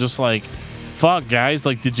 And I'm just like, fuck, guys,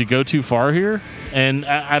 like, did you go too far here? And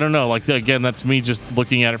I don't know. Like, again, that's me just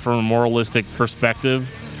looking at it from a moralistic perspective.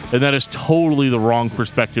 And that is totally the wrong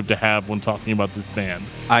perspective to have when talking about this band.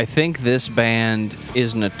 I think this band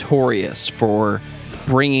is notorious for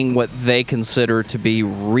bringing what they consider to be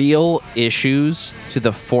real issues to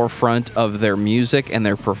the forefront of their music and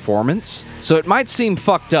their performance. So it might seem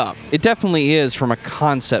fucked up. It definitely is from a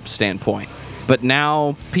concept standpoint. But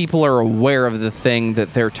now people are aware of the thing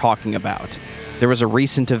that they're talking about. There was a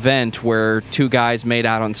recent event where two guys made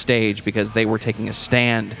out on stage because they were taking a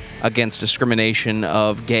stand against discrimination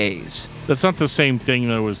of gays. That's not the same thing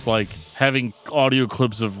though as like having audio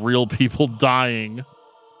clips of real people dying.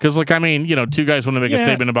 Because, like, I mean, you know, two guys want to make a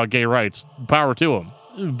statement about gay rights. Power to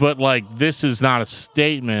them. But, like, this is not a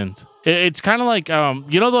statement. It's kind of like,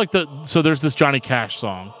 you know, like so there's this Johnny Cash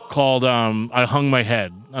song called I Hung My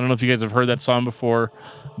Head. I don't know if you guys have heard that song before,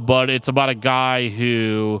 but it's about a guy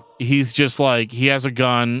who he's just like, he has a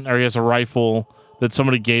gun or he has a rifle that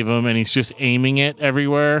somebody gave him and he's just aiming it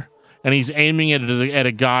everywhere. And he's aiming it at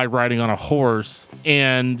a guy riding on a horse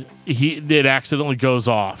and it accidentally goes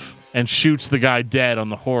off and shoots the guy dead on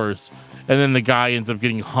the horse, and then the guy ends up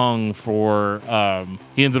getting hung for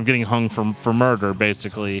murder,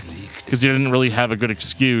 basically, because he didn't really have a good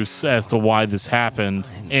excuse as to why this happened.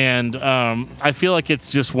 And I feel like it's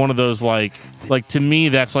just one of those like to me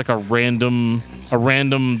that's like a random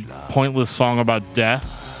pointless song about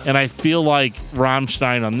death. And I feel like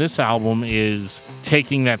Rammstein on this album is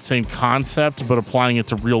taking that same concept but applying it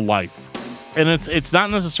to real life. And it's not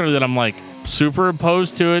necessarily that I'm like super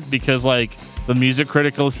opposed to it, because like the music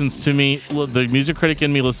critic in me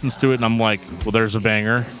listens to it and I'm like, well, there's a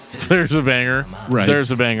banger. There's a banger. Right. There's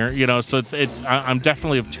a banger. You know, so I'm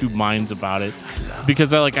definitely of two minds about it,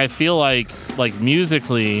 because I feel like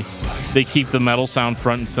musically they keep the metal sound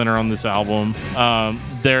front and center on this album.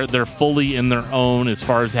 They're fully in their own as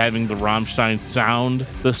far as having the Rammstein sound.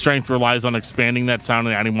 The strength relies on expanding that sound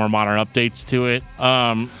and adding more modern updates to it.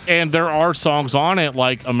 And there are songs on it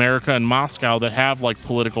like America and Moscow that have like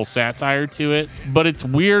political satire to it. But it's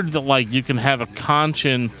weird that like you can have a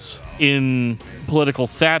conscience in political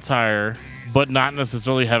satire but not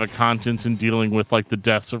necessarily have a conscience in dealing with like the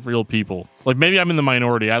deaths of real people. Like maybe I'm in the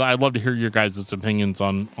minority. I'd love to hear your guys' opinions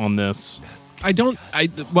on this.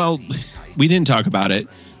 Well, we didn't talk about it,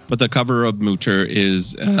 but the cover of Mutter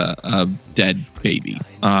is a dead baby.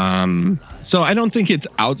 So I don't think it's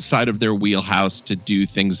outside of their wheelhouse to do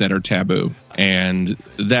things that are taboo. And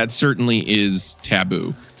that certainly is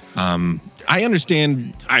taboo. I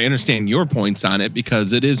understand your points on it,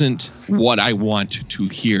 because it isn't what I want to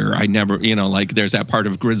hear. I never, like there's that part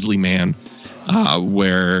of Grizzly Man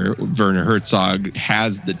where Werner Herzog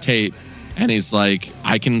has the tape and he's like,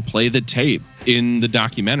 I can play the tape in the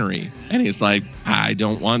documentary. And he's like, I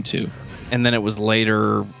don't want to. And then it was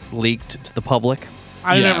later leaked to the public.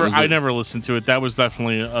 I never listened to it. That was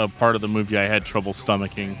definitely a part of the movie I had trouble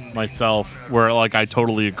stomaching myself, where like I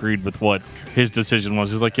totally agreed with what his decision was.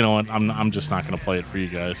 He's like, you know what, I'm just not going to play it for you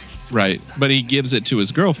guys. Right. But he gives it to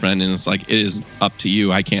his girlfriend and it's like, it is up to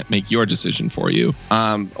you. I can't make your decision for you.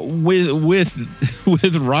 With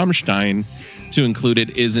Rammstein, to include it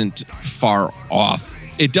isn't far off.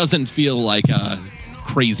 It doesn't feel like a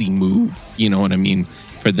crazy move, you know what I mean,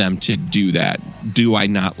 for them to do that. Do I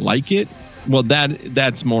not like it? Well,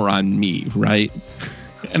 that's more on me, right?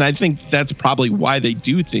 And I think that's probably why they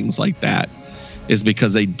do things like that, is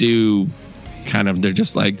because they do they're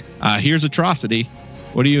just like, here's atrocity.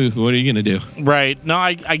 What are you going to do? Right. No,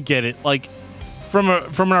 I get it. Like from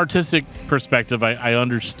an artistic perspective, I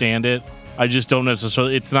understand it. I just don't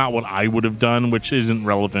necessarily, it's not what I would have done, which isn't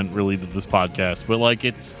relevant really to this podcast. But like,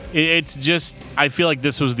 it's just, I feel like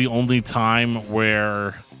this was the only time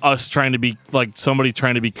where us trying to be like somebody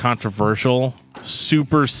trying to be controversial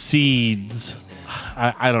supersedes.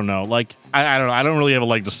 I don't know. Like, I don't know. I don't really have a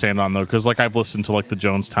leg to stand on though. Cause like I've listened to like the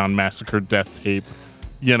Jonestown Massacre death tape,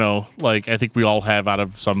 like I think we all have out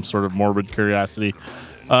of some sort of morbid curiosity.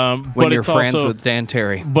 When but you're it's friends also, with Dan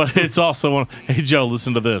Terry. But it's also, hey, Joe,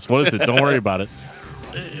 listen to this. What is it? Don't worry about it.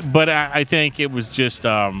 But I think it was just,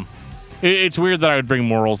 it's weird that I would bring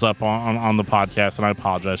morals up on the podcast, and I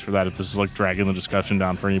apologize for that if this is like dragging the discussion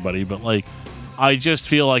down for anybody. But like, I just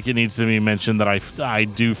feel like it needs to be mentioned that I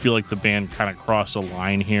do feel like the band kind of crossed a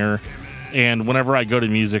line here. And whenever I go to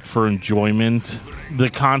music for enjoyment, the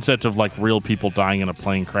concept of like real people dying in a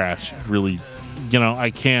plane crash really, I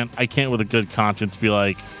can't with a good conscience be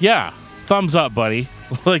like, yeah, thumbs up, buddy.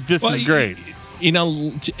 Like, this is great. In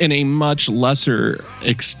a much lesser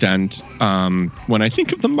extent, when I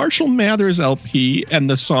think of the Marshall Mathers LP and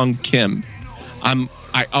the song Kim,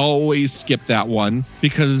 I always skip that one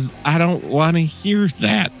because I don't want to hear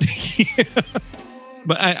that.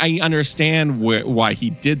 But I understand why he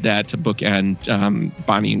did that to bookend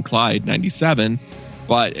Bonnie and Clyde 97.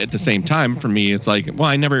 But at the same time, for me, it's like, well,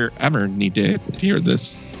 I never ever need to hear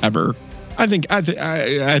this ever. I think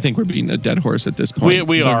we're beating a dead horse at this point.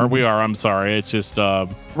 We are. I'm sorry. It's just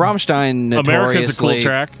Rammstein notoriously, America's a cool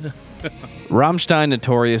track. Rammstein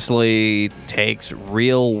notoriously takes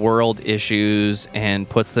real world issues and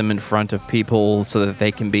puts them in front of people so that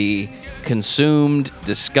they can be consumed,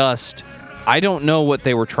 discussed. I don't know what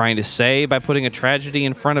they were trying to say by putting a tragedy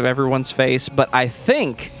in front of everyone's face, but I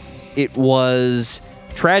think it was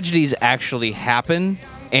tragedies actually happen,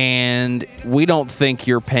 and we don't think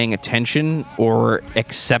you're paying attention or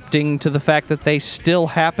accepting to the fact that they still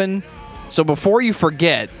happen. So before you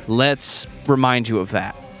forget, let's remind you of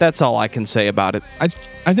that. That's all I can say about it.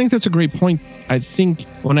 I think that's a great point. I think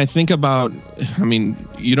when I think about,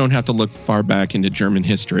 you don't have to look far back into German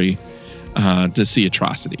history to see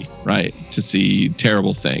atrocity, right? To see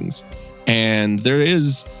terrible things. And there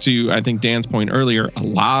is, to I think Dan's point earlier, a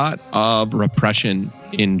lot of repression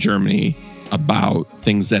in Germany about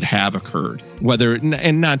things that have occurred,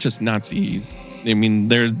 and not just Nazis. I mean,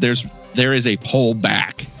 there is a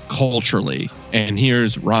pullback culturally, and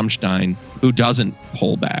here's Rammstein, who doesn't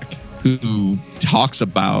pull back, who talks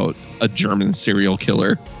about a German serial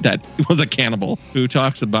killer that was a cannibal, who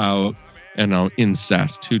talks about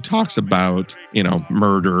incest, who talks about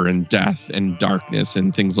murder and death and darkness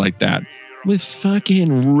and things like that, with fucking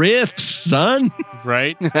riffs, son.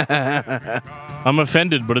 Right? I'm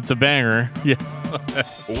offended, but it's a banger. Yeah.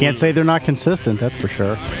 Can't say they're not consistent, that's for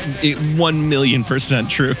sure. 1,000,000%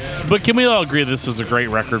 true. But can we all agree this was a great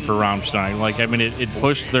record for Rammstein? It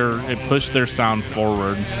pushed their sound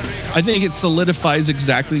forward. I think it solidifies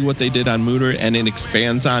exactly what they did on Mutter, and it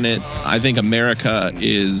expands on it. I think America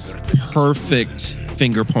is perfect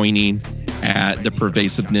finger pointing at the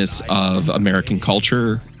pervasiveness of American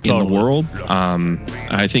culture in the world.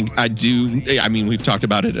 I think we've talked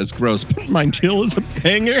about it as gross, but Mein Teil is a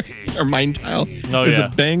banger, or Mein Teil is a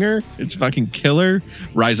banger. It's fucking killer.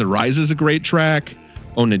 Rise is a great track.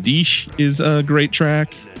 Onadish is a great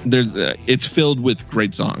track. It's filled with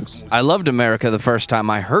great songs. I loved America the first time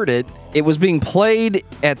I heard it. It was being played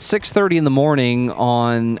at 6:30 in the morning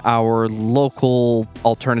on our local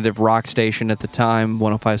alternative rock station at the time,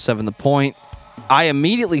 105.7 The Point. I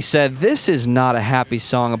immediately said, this is not a happy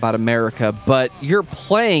song about America, but you're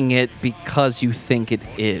playing it because you think it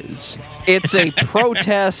is. It's a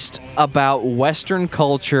protest about Western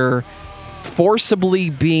culture forcibly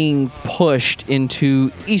being pushed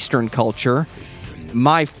into Eastern culture.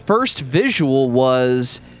 My first visual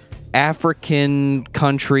was African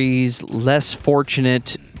countries, less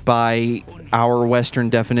fortunate by our Western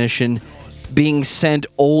definition, being sent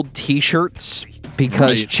old T-shirts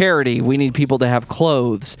because charity, we need people to have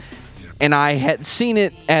clothes. And I had seen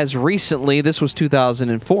it as recently, this was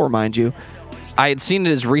 2004, mind you, I had seen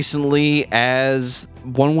it as recently as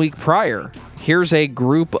 1 week prior. Here's a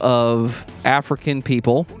group of African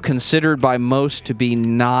people considered by most to be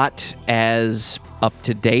not as up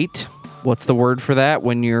to date. What's the word for that?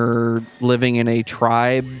 When you're living in a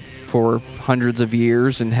tribe for hundreds of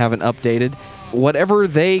years and haven't updated. Whatever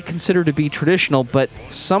they consider to be traditional, but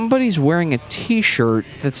somebody's wearing a T-shirt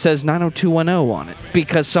that says 90210 on it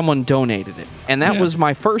because someone donated it. And that was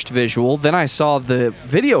my first visual. Then I saw the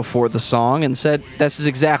video for the song and said, this is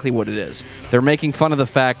exactly what it is. They're making fun of the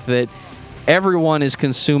fact that everyone is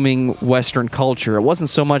consuming Western culture. It wasn't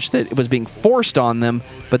so much that it was being forced on them,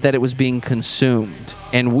 but that it was being consumed.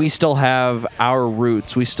 And we still have our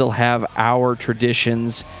roots. We still have our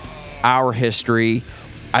traditions, our history.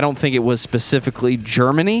 I don't think it was specifically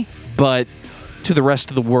Germany, but to the rest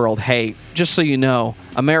of the world, hey, just so you know,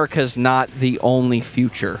 America's not the only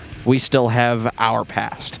future. We still have our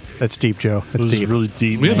past. That's deep, Joe. That's deep. Really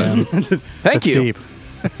deep, man. Thank you. Deep.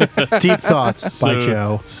 Deep thoughts by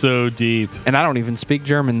Joe. So deep. And I don't even speak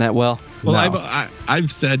German that well. Well, No.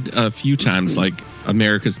 I've said a few times, like,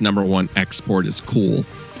 America's #1 export is cool.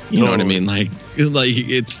 You know what I mean? Like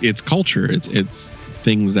it's culture. It's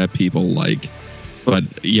things that people like. But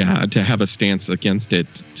yeah, to have a stance against it,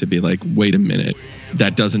 to be like, wait a minute,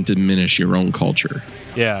 that doesn't diminish your own culture.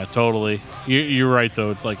 Yeah, totally. You're right,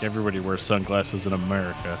 though. It's like everybody wears sunglasses in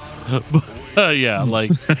America. Yeah,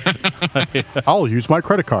 like I'll use my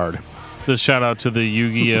credit card. just shout out to the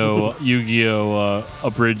Yu-Gi-Oh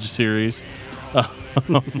abridged series.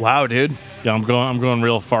 Wow, dude. Yeah, I'm going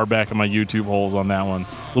real far back in my YouTube holes on that one.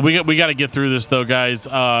 Well, we got to get through this though, guys.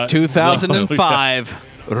 2005,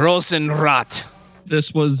 Rosenrad.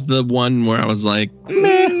 This was the one where I was like,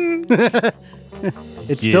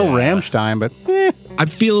 It's still Rammstein, but I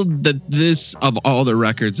feel that this, of all the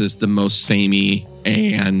records, is the most samey.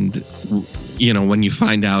 And, when you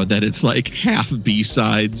find out that it's like half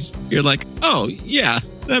B-sides, you're like, oh, yeah,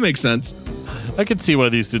 that makes sense. I could see why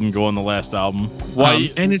these didn't go on the last album.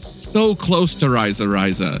 Why? And it's so close to Rise.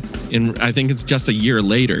 And I think it's just a year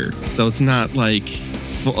later. So it's not like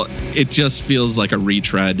it just feels like a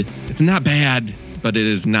retread. It's not bad, but it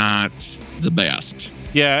is not the best.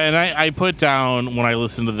 Yeah, and I put down when I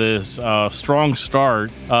listen to this, strong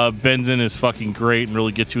start. Benzin is fucking great and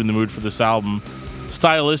really gets you in the mood for this album.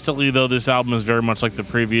 Stylistically, though, this album is very much like the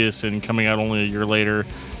previous, and coming out only a year later,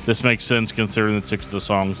 this makes sense considering that 6 of the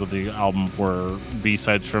songs of the album were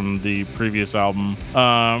B-sides from the previous album.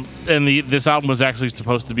 And this album was actually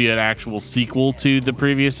supposed to be an actual sequel to the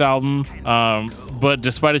previous album. But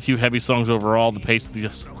despite a few heavy songs overall, the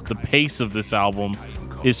pace of this album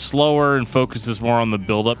is slower and focuses more on the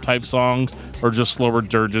build-up type songs or just slower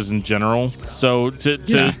dirges in general. So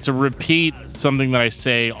to repeat something that I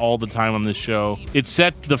say all the time on this show,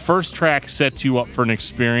 the first track sets you up for an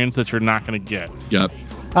experience that you're not going to get. Yep.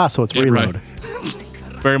 So it's Reload. Right.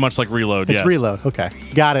 Very much like Reload, It's yes. Reload. Okay.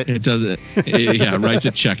 Got it. It does it. Yeah, writes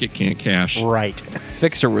a check it can't cash. Right.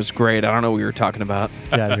 Fixer was great. I don't know what you were talking about.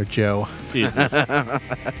 Get out of here, Joe. Jesus.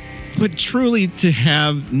 But truly to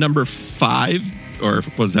have number 5, or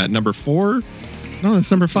was that number 4? No, it's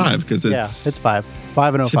number 5 because it's 5.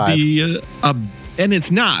 5 and to 05. be and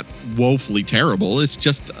it's not woefully terrible. It's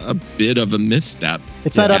just a bit of a misstep.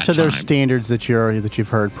 It's not at up to that their time. standards that you've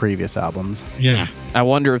heard previous albums. Yeah. I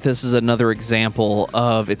wonder if this is another example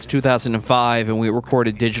of it's 2005 and we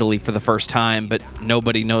recorded digitally for the first time, but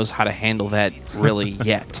nobody knows how to handle that really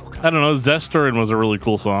yet. I don't know. Zesterin was a really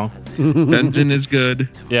cool song. Benzin is good.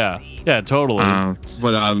 Yeah, totally.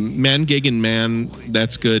 But Man Gegen Man,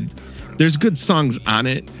 that's good. There's good songs on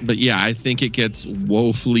it, but yeah, I think it gets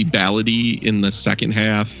woefully ballady in the second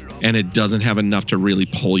half, and it doesn't have enough to really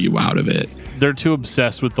pull you out of it. They're too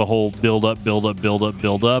obsessed with the whole build up,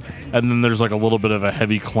 and then there's like a little bit of a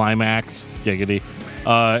heavy climax, giggity,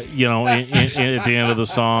 at the end of the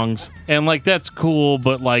songs, and like that's cool,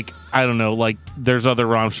 but like I don't know, like there's other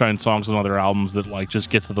Rammstein songs on other albums that like just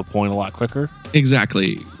get to the point a lot quicker.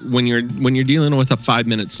 Exactly. When you're dealing with a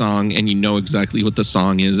 5-minute song and you know exactly what the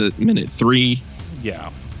song is at minute 3, Yeah.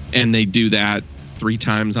 and they do that 3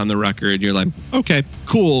 times on the record, you're like, okay,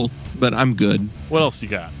 cool, but I'm good. What else you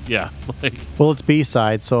got? Yeah. Like, Well, it's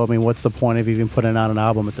B-side, so I mean, what's the point of even putting out an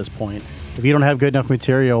album at this point? If you don't have good enough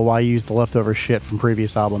material, why use the leftover shit from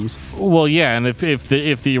previous albums? well, yeah, and if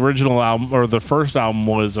the original album or the first album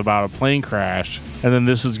was about a plane crash, and then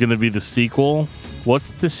this is going to be the sequel,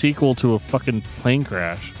 what's the sequel to a fucking plane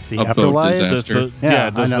crash? The A boat Afterlife?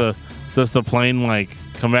 disaster. Does the plane like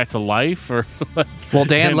come back to life or? Well,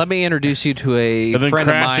 Dan, let me introduce you to a And then friend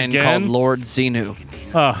of crash mine again? called Lord Xenu.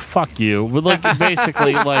 Oh, fuck you. But like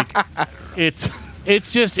basically like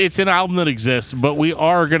it's an album that exists, but we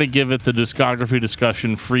are going to give it the discography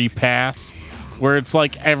discussion free pass where it's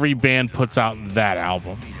like every band puts out that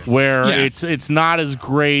album where Yeah. it's not as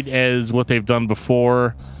great as what they've done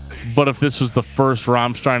before, but if this was the first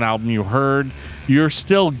Rammstein album you heard, you're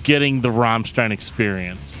still getting the Rammstein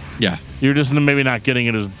experience. Yeah. You're just maybe not getting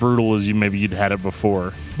it as brutal as you'd had it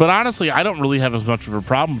before. But honestly, I don't really have as much of a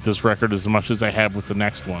problem with this record as much as I have with the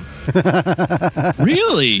next one.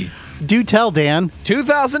 Really? Do tell, Dan.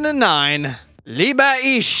 2009, Lieber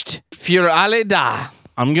ist für alle da.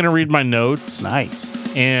 I'm going to read my notes, Nice.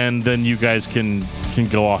 and then you guys can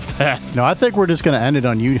go off that. No, I think we're just going to end it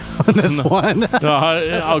on you on this one.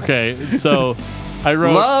 Okay, so I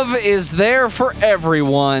wrote... Love is there for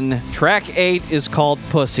everyone. Track 8 is called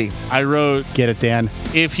Pussy. I wrote, Get it, Dan.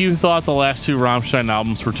 if you thought the last 2 Rammstein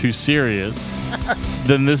albums were too serious,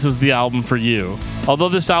 then this is the album for you. Although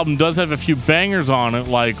this album does have a few bangers on it,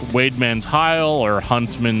 like Wade Man's Heil or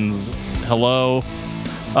Huntsman's Hello.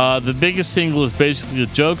 The biggest single is basically a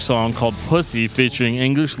joke song called Pussy, featuring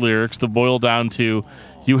English lyrics that boil down to,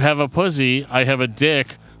 you have a pussy, I have a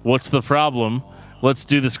dick, what's the problem? Let's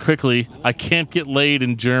do this quickly. I can't get laid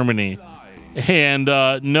in Germany. And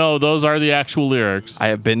no, those are the actual lyrics. I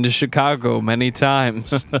have been to Chicago many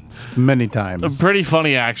times. Many times. Pretty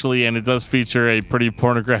funny, actually, and it does feature a pretty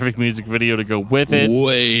pornographic music video to go with it.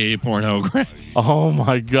 Way pornographic. Oh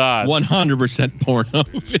my God. 100% porno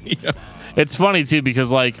video. It's funny, too, because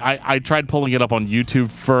like I tried pulling it up on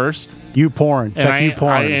YouTube first. You porn. Check And you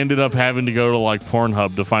porn. I ended up having to go to like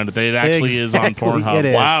Pornhub to find it. It actually is on Exactly, Pornhub. it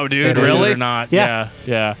is. Wow, dude, It really? is. Believe it or not. Yeah.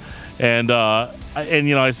 Yeah. And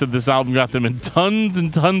I said this album got them in tons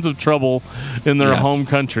and tons of trouble in their Yes. home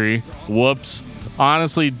country. Whoops.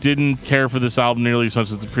 Honestly, didn't care for this album nearly as much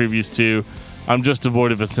as the previous 2. I'm just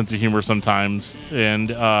devoid of a sense of humor sometimes. And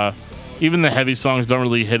even the heavy songs don't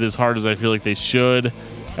really hit as hard as I feel like they should.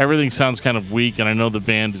 Everything sounds kind of weak, and I know the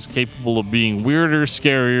band is capable of being weirder,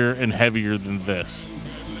 scarier, and heavier than this.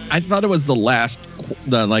 I thought it was the last,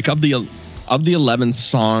 of the 11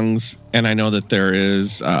 songs, and I know that there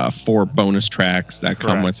is 4 bonus tracks that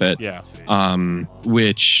come with it. Yeah.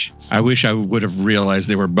 which I wish I would have realized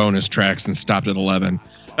they were bonus tracks and stopped at 11.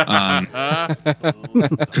 Because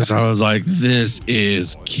I was like, this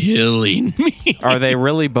is killing me. Are they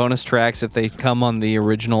really bonus tracks if they come on the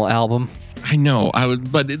original album? I know,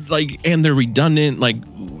 but it's like, and they're redundant. Like,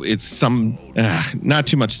 it's some, not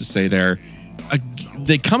too much to say there.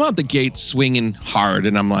 They come out the gate swinging hard,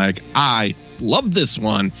 and I'm like, I love this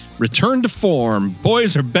one. Return to form.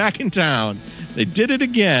 Boys are back in town. They did it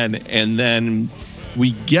again, and then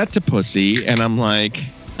we get to Pussy, and I'm like,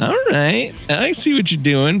 all right, I see what you're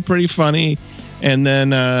doing. Pretty funny. And then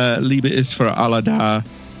Liebe ist für alle da,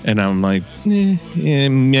 and I'm like,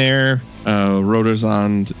 mehr.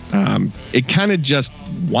 Rotersand. It kind of just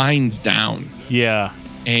winds down. Yeah.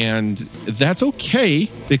 And that's okay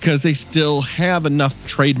because they still have enough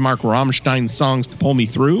trademark Rammstein songs to pull me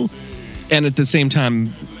through. And at the same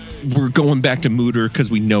time, we're going back to Mooter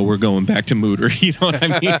because we know we're going back to Mooter. You know what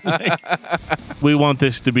I mean? Like, We want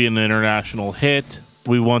this to be an international hit.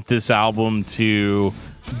 We want this album to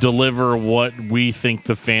deliver what we think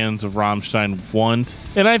the fans of Rammstein want.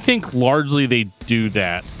 And I think largely they do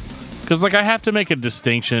that. Because, like, I have to make a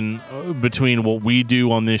distinction between what we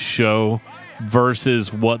do on this show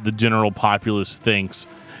versus what the general populace thinks.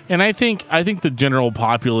 And I think the general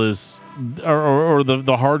populace or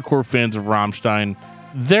the hardcore fans of Rammstein,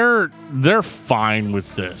 they're fine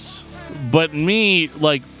with this. But me,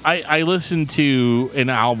 like, I listen to an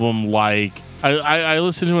album like I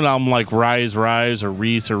listen to an album like Rise Rise or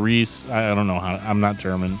Reese. I don't know how. I'm not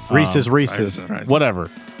German. Reese's. Whatever.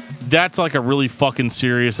 That's like a really fucking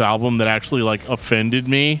serious album that actually like offended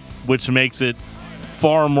me, which makes it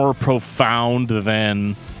far more profound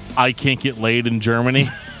than I Can't Get Laid in Germany.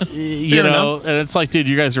 you know, and it's like, dude,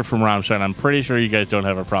 you guys are from Rammstein. I'm pretty sure you guys don't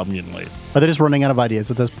have a problem getting laid. Are they just running out of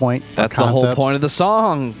ideas at this point? That's the whole point of the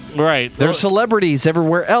song. Right. There's celebrities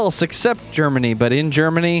everywhere else except Germany, but in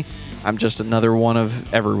Germany, I'm just another one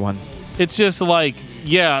of everyone. It's just like,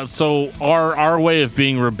 yeah, so our way of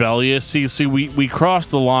being rebellious, see, we crossed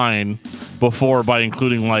the line before by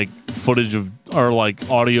including like footage of or like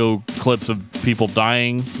audio clips of people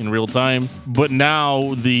dying in real time, but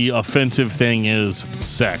now the offensive thing is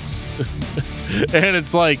sex. And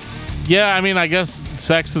it's like, yeah, I mean, I guess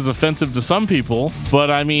sex is offensive to some people, but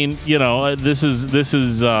I mean, you know, this is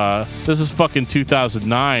fucking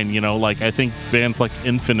 2009, you know, like I think bands like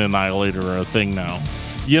Infant Annihilator are a thing now.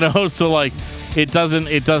 You know, so like it doesn't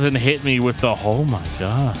hit me with the oh my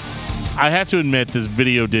god. I have to admit this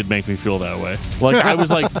video did make me feel that way. Like I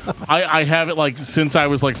was like I have it like since I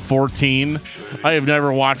was like 14. I have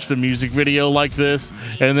never watched a music video like this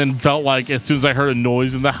and then felt like as soon as I heard a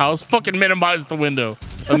noise in the house, fucking minimize the window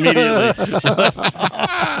immediately.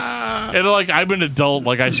 And like I'm an adult,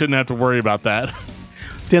 like I shouldn't have to worry about that.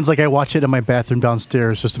 Dan's like, I watch it in my bathroom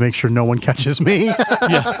downstairs just to make sure no one catches me.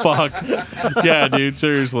 Yeah, fuck. Yeah, dude,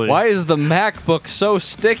 seriously. Why is the MacBook so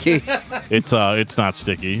sticky? It's not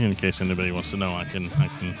sticky. In case anybody wants to know, I can.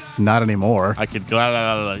 Not anymore. I could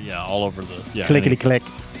yeah, all over the Clickety click.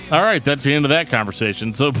 All right, that's the end of that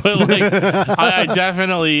conversation. So, but like, I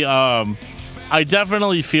definitely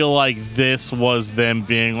feel like this was them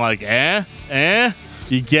being like,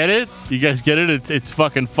 you get it? You guys get it? It's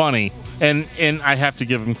fucking funny. And I have to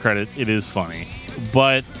give them credit. It is funny,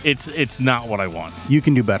 but it's not what I want. You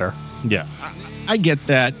can do better. Yeah, I get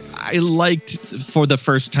that. I liked for the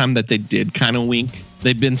first time that they did kind of wink.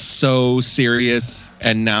 They've been so serious,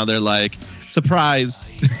 and now they're like, surprise.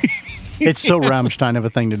 It's so Rammstein of a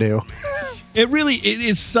thing to do. It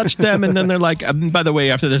is such them. And then they're like, by the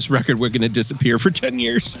way, after this record, we're going to disappear for 10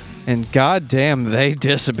 years. And goddamn, they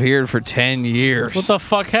disappeared for 10 years. what the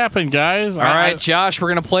fuck happened, guys? All right, Josh, we're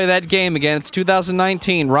going to play that game again. It's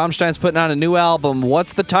 2019. Rammstein's putting out a new album.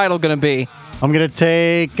 What's the title going to be? I'm going to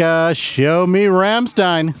take Show Me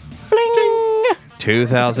Rammstein. Bling!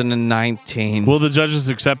 2019. Will the judges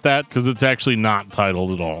accept that? Because it's actually not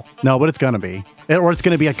titled at all. No, but it's going to be. Or it's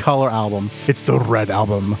going to be a color album. It's the Red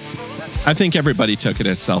Album. I think everybody took it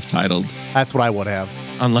as self-titled, That's what I would have.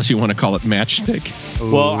 unless you want to call it Matchstick.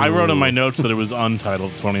 Well, I wrote in my notes that it was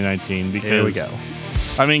untitled 2019 because Here we go.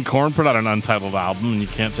 I mean, Korn put out an untitled album, and you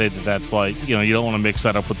can't say that that's like, you know, you don't want to mix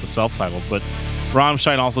that up with the self-titled, but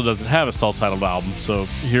Rammstein also doesn't have a self-titled album, so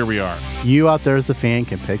here we are. You out there as the fan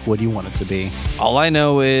can pick what you want it to be. All I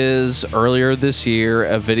know is earlier this year,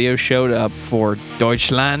 a video showed up for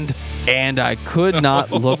Deutschland, and I could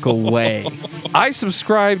not look away. I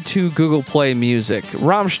subscribe to Google Play Music.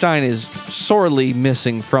 Rammstein is sorely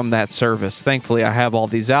missing from that service. Thankfully, I have all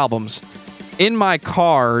these albums. In my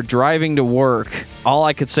car, driving to work, all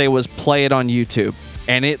I could say was play it on YouTube,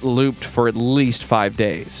 and it looped for at least 5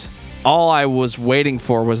 days. all I was waiting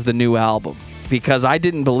for was the new album. Because I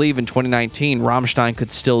didn't believe in 2019 Rammstein could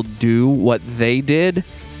still do what they did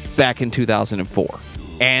back in 2004.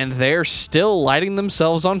 And they're still lighting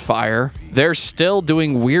themselves on fire. They're still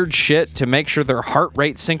doing weird shit to make sure their heart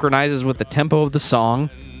rate synchronizes with the tempo of the song.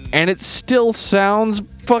 And it still sounds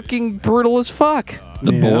fucking brutal as fuck.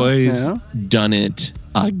 The boys done it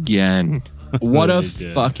again. What a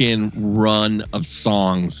fucking run of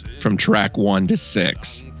songs from track 1 to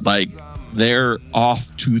 6. Like, they're off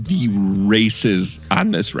to the races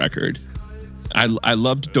on this record. I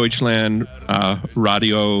loved Deutschland,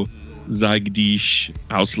 Radio, Zeig dich,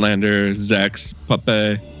 Ausländer, Sex,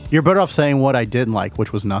 Puppe. You're better off saying what I didn't like,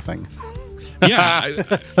 which was nothing. Yeah.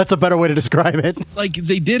 That's a better way to describe it. Like,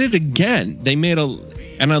 they did it again. They made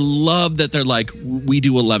and I love that they're like, we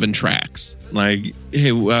do 11 tracks. Like,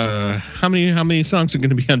 hey, how many songs are going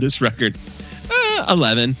to be on this record?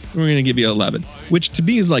 11. We're going to give you 11, which to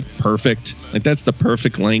me is like perfect. Like, that's the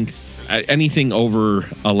perfect length. Anything over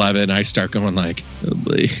 11, I start going like, oh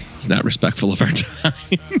boy, it's not respectful of our time.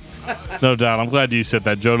 No doubt. I'm glad you said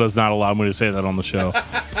that. Joe does not allow me to say that on the show.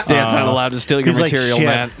 Dan's not allowed to steal your He's material, like, shit,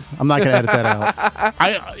 man. I'm not going to edit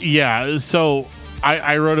that out. So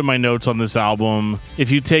I wrote in my notes on this album,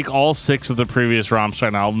 if you take all 6 of the previous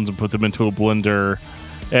Rammstein albums and put them into a blender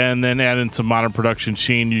and then add in some modern production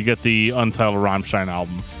sheen, you get the untitled Rammstein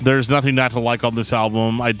album. There's nothing not to like on this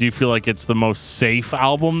album. I do feel like it's the most safe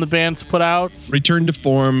album the band's put out. Return to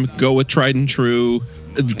form, go with tried and true.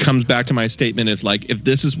 It comes back to my statement of like, if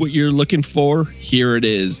this is what you're looking for, here it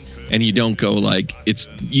is. And you don't go like,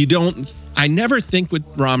 I never think with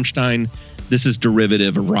Rammstein, this is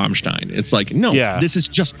derivative of Rammstein. It's like, no, This is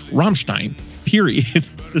just Rammstein, period.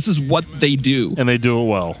 This is what they do. And they do it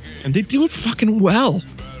well. And they do it fucking well.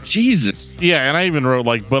 Jesus. Yeah, and I even wrote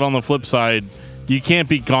like, but on the flip side, you can't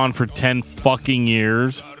be gone for 10 fucking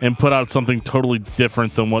years and put out something totally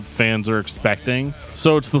different than what fans are expecting.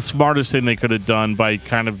 So it's the smartest thing they could have done by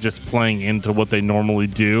kind of just playing into what they normally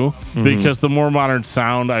do. Mm-hmm. Because the more modern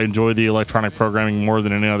sound, I enjoy the electronic programming more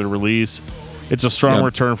than any other release. It's a strong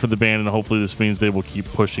return for the band, and hopefully this means they will keep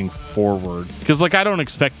pushing forward. Because, like, I don't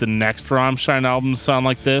expect the next Rammstein album to sound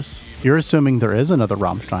like this. You're assuming there is another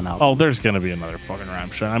Rammstein album. Oh, there's going to be another fucking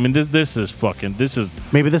Rammstein. I mean, this is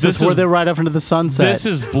Maybe this is where they ride off into the sunset. This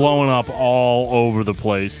is blowing up all over the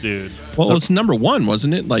place, dude. Well, it's number 1,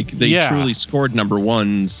 wasn't it? Like, they truly scored number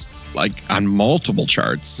 1s, like, on multiple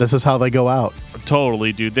charts. This is how they go out.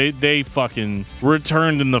 Totally, dude. They fucking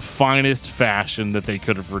returned in the finest fashion that they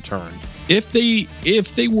could have returned. If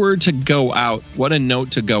they were to go out, what a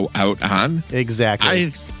note to go out on.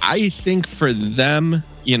 Exactly. I think for them,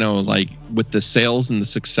 you know, like with the sales and the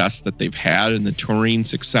success that they've had and the touring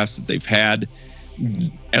success that they've had,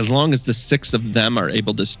 as long as the 6 of them are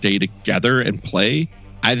able to stay together and play,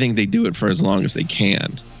 I think they do it for as long as they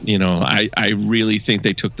can. You know, I really think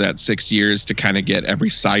they took that 6 years to kind of get every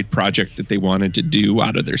side project that they wanted to do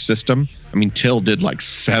out of their system. I mean, Till did like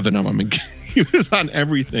 7 of them and he was on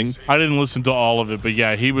everything. I didn't listen to all of it, but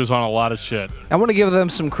yeah, he was on a lot of shit. I want to give them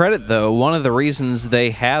some credit, though. One of the reasons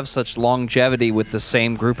they have such longevity with the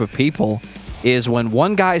same group of people is when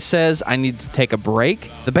one guy says, I need to take a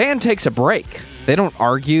break, the band takes a break. They don't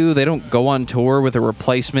argue. They don't go on tour with a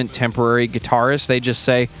replacement temporary guitarist. They just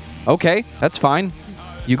say, okay, that's fine.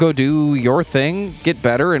 You go do your thing, get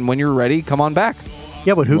better, and when you're ready, come on back.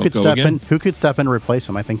 Yeah, but who could step in? Who could step in and replace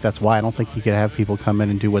him? I think that's why I don't think you could have people come in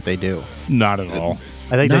and do what they do. Not at all.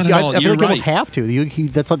 I think I feel like you almost have to.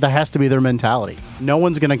 That has to be their mentality. No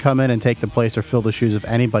one's going to come in and take the place or fill the shoes of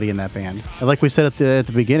anybody in that band. And like we said at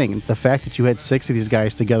the beginning, the fact that you had 6 of these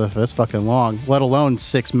guys together for this fucking long, let alone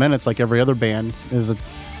 6 minutes like every other band, is a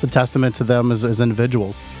testament to them as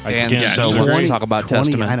individuals. And so wants to talk about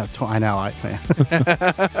Testament. I know.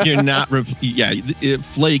 You're not.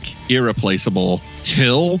 Flake, irreplaceable.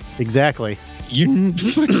 Till. Exactly. You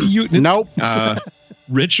nope.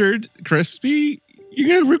 Richard Crispy.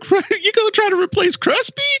 You're gonna try to replace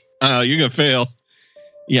Crispy? You're gonna fail.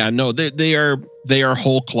 Yeah, no, they are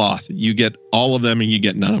whole cloth. You get all of them and you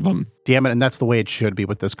get none of them. Damn it, and that's the way it should be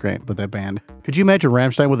with that band. Could you imagine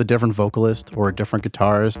Rammstein with a different vocalist or a different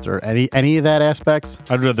guitarist or any of that aspects?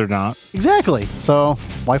 I'd rather not. Exactly. So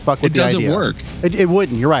why fuck with the idea? It doesn't work. It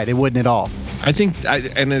wouldn't. You're right. It wouldn't at all. I think,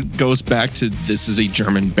 and it goes back to this is a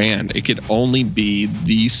German band. It could only be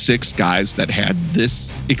these 6 guys that had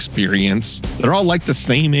this experience. They're all like the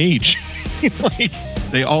same age. Like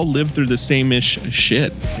they all lived through the same-ish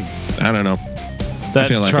shit. I don't know.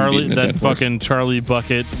 That fucking Charlie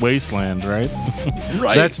Bucket wasteland, right?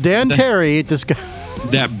 Right. That's Dan Terry.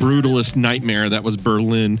 That brutalist nightmare that was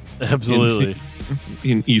Berlin. Absolutely.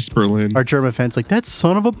 in East Berlin. Our German fans like, that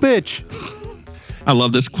son of a bitch. I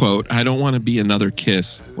love this quote. I don't want to be another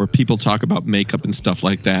Kiss where people talk about makeup and stuff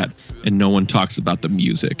like that and no one talks about the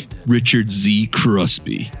music. Richard Z.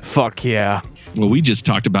 Crosby. Fuck yeah. Well, we just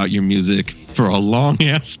talked about your music for a long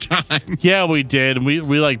ass time. Yeah, we did. We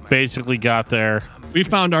like basically got there. We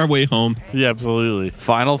found our way home. Yeah, absolutely.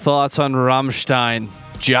 Final thoughts on Rammstein.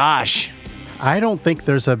 Josh. I don't think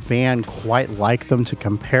there's a band quite like them to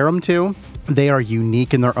compare them to. They are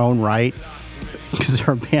unique in their own right. Because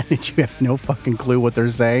they're a band that you have no fucking clue what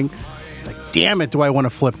they're saying. Like, damn it, do I want to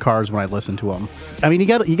flip cars when I listen to them? I mean, you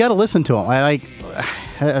got to listen to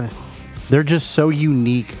them. They're just so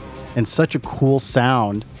unique and such a cool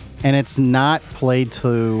sound, and it's not played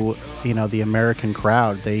to the American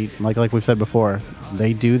crowd. They like we've said before,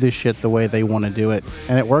 they do this shit the way they want to do it,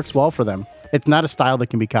 and it works well for them. It's not a style that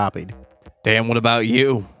can be copied. Dan, what about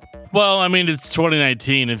you? Well, I mean, it's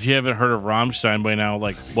 2019. If you haven't heard of Rammstein by now,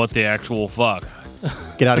 like, what the actual fuck?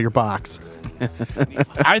 Get out of your box.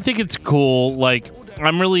 I think it's cool. Like,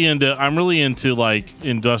 I'm really into like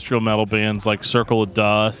industrial metal bands like Circle of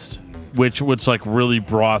Dust, which like really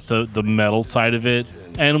brought the metal side of it.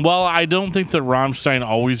 And while I don't think that Rammstein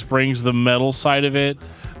always brings the metal side of it,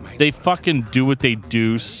 they fucking do what they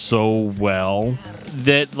do so well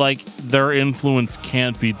that like their influence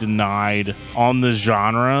can't be denied on the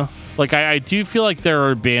genre. Like, I do feel like there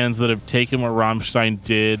are bands that have taken what Rammstein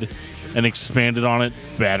did and expanded on it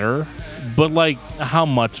better, but like, how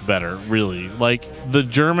much better, really? Like, the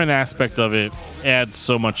German aspect of it adds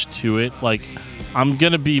so much to it. Like, I'm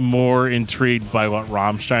gonna be more intrigued by what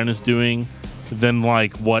Rammstein is doing than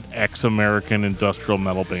like what ex-American industrial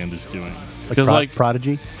metal band is doing. Because like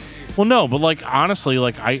Prodigy. Well, no, but like, honestly,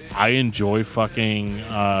 like I enjoy fucking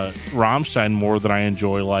Rammstein more than I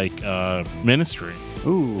enjoy like Ministry.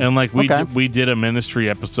 Ooh, and like okay. we did a Ministry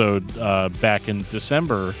episode back in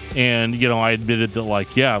December, and I admitted that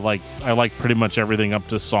like, yeah, like I like pretty much everything up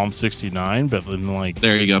to Psalm 69, but then like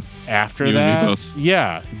there you go. After you that, and me both.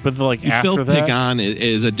 Yeah, but like after Phil that, Pigon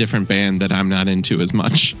is a different band that I'm not into as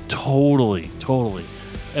much. Totally,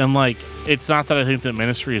 and like, it's not that I think that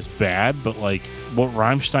Ministry is bad, but like what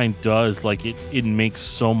Rammstein does, like it makes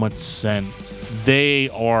so much sense. They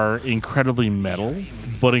are incredibly metal,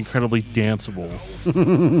 but incredibly danceable.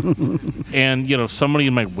 And somebody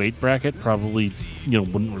in my weight bracket probably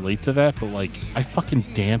wouldn't relate to that, but like, I fucking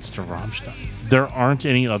dance to Rammstein. There aren't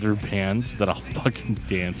any other bands that I'll fucking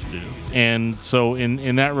dance to. And so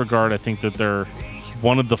in that regard, I think that they're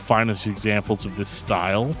one of the finest examples of this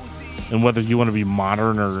style. And whether you want to be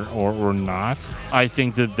modern or not, I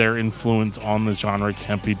think that their influence on the genre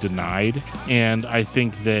can't be denied. And I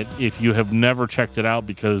think that if you have never checked it out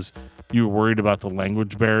because you were worried about the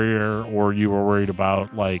language barrier, or you were worried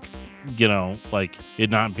about like it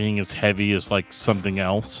not being as heavy as like something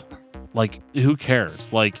else, like, who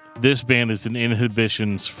cares? Like, this band is an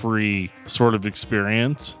inhibitions-free sort of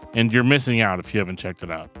experience, and you're missing out if you haven't checked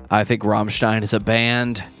it out. I think Rammstein is a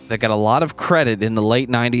band that got a lot of credit in the late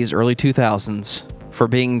 90s, early 2000s for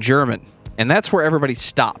being German, and that's where everybody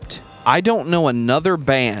stopped. I don't know another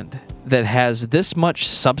band that has this much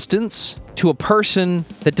substance to a person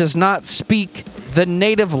that does not speak the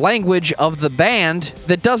native language of the band,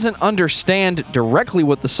 that doesn't understand directly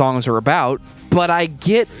what the songs are about, but I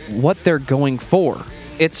get what they're going for.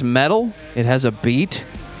 It's metal. It has a beat.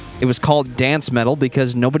 It was called dance metal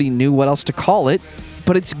because nobody knew what else to call it,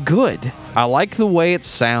 but it's good. I like the way it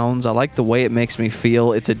sounds. I like the way it makes me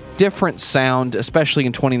feel. It's a different sound, especially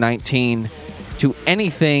in 2019, to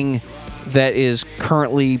anything that is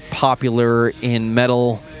currently popular in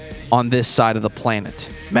metal on this side of the planet.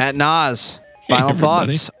 Matt Nas, final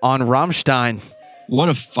thoughts on Rammstein. What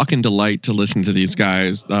a fucking delight to listen to these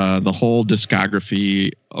guys. The whole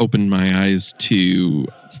discography opened my eyes to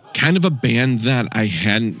kind of a band that I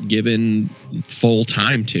hadn't given full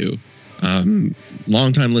time to.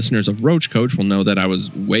 Longtime listeners of Roach Coach will know that I was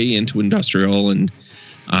way into industrial and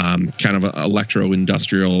kind of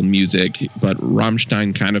electro-industrial music, but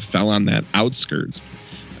Rammstein kind of fell on that outskirts.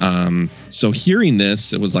 So hearing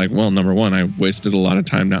this, it was like, well, number one, I wasted a lot of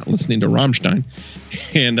time not listening to Rammstein.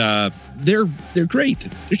 And they're great.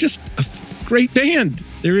 They're just a great band.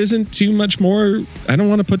 There isn't too much more. I don't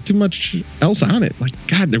want to put too much else on it. Like,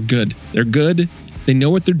 God, they're good. They're good. They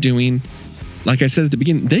know what they're doing. Like I said at the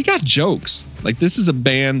beginning, they got jokes. Like, this is a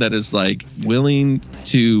band that is like willing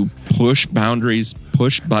to push boundaries,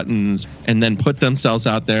 push buttons, and then put themselves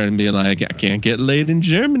out there and be like, I can't get laid in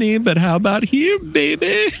Germany, but how about here,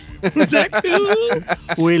 baby? Is that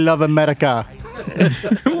cool? We love America.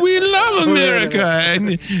 We love America.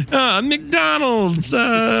 And McDonald's,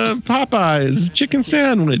 Popeyes, chicken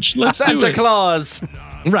sandwich. Let's do Santa it. Claus.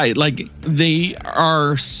 Right. Like they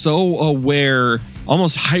are so aware,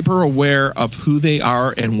 almost hyper aware of who they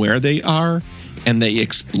are and where they are. And they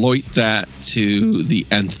exploit that to the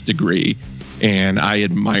nth degree. And I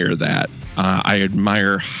admire that. I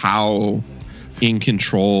admire how in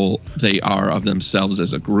control they are of themselves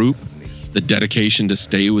as a group. The dedication to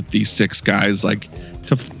stay with these 6 guys, like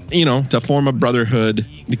to form a brotherhood,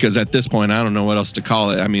 because at this point, I don't know what else to call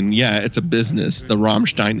it. I mean, yeah, it's a business. The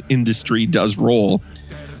Rammstein industry does roll.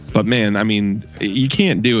 But man, I mean, you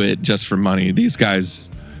can't do it just for money. These guys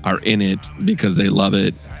are in it because they love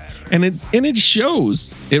it. And it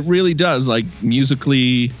shows. It really does. Like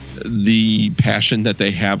musically, the passion that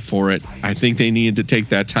they have for it. I think they needed to take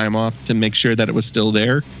that time off to make sure that it was still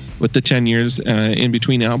there with the 10 years in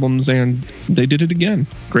between albums, and they did it again.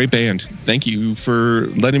 Great band. Thank you for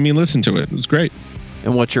letting me listen to it. It was great.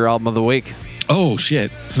 And what's your album of the week? Oh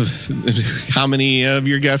shit! How many of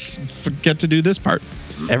your guests forget to do this part?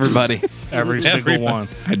 Everybody. Every single one.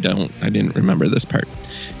 I didn't remember this part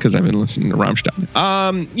because I've been listening to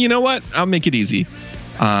Rammstein. You know what? I'll make it easy.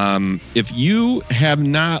 If you have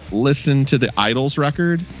not listened to the Idols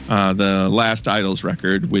record, the last Idols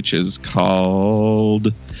record, which is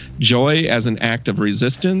called Joy as an Act of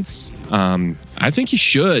Resistance, I think you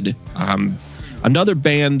should. Another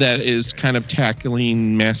band that is kind of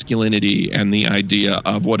tackling masculinity and the idea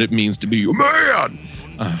of what it means to be a man.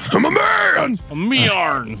 I'm a man. A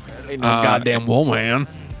mearn. Ain't no goddamn woman.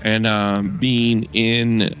 And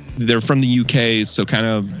they're from the UK, so kind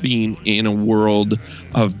of being in a world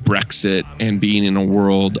of Brexit and being in a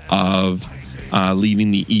world of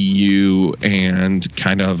leaving the EU and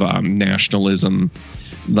kind of nationalism,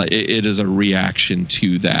 it is a reaction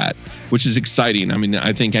to that, which is exciting. I mean,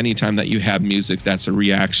 I think anytime that you have music that's a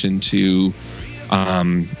reaction to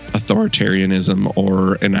authoritarianism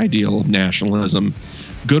or an ideal of nationalism,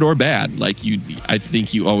 good or bad, I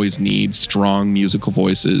think you always need strong musical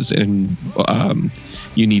voices, and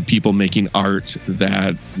you need people making art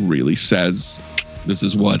that really says, this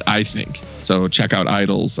is what I think. So check out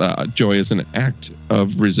Idols. Joy is an Act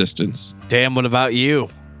of Resistance. Damn, what about you?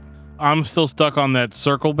 I'm still stuck on that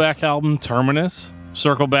Circleback album, Terminus.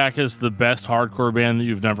 Circleback is the best hardcore band that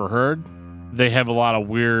you've never heard. They have a lot of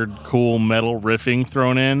weird, cool metal riffing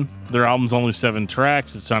thrown in. Their album's only 7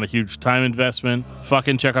 tracks. It's not a huge time investment.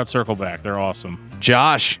 Fucking check out Circleback. They're awesome.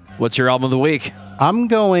 Josh, what's your album of the week? I'm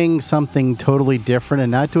going something totally different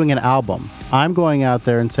and not doing an album. I'm going out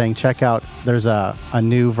there and saying, check out, there's a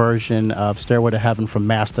new version of Stairway to Heaven from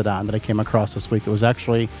Mastodon that I came across this week. It was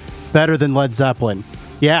actually better than Led Zeppelin.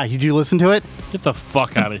 Yeah, did you listen to it? Get the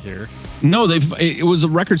fuck out of here. No, it was a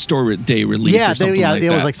record store day release. Yeah, or something like it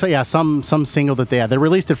that. was like some single that they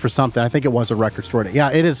released it for something. I think it was a record store day.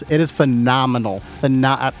 Yeah, it is phenomenal.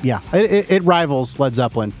 It rivals Led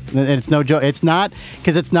Zeppelin, and it's no joke. It's not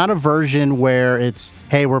because it's not a version where it's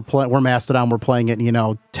we're Mastodon, we're playing it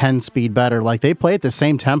 10 speed better. Like they play at the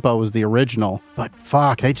same tempo as the original, but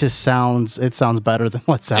fuck, it sounds better than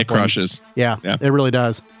Led Zeppelin. It crushes. Yeah, it really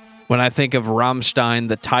does. When I think of Rammstein,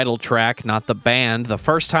 the title track, not the band, the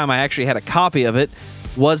first time I actually had a copy of it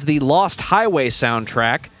was the Lost Highway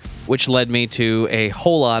soundtrack, which led me to a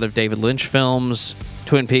whole lot of David Lynch films,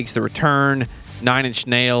 Twin Peaks: The Return, Nine Inch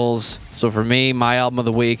Nails. So for me, my album of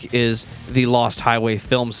the week is the Lost Highway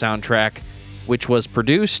film soundtrack, which was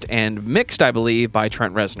produced and mixed, I believe, by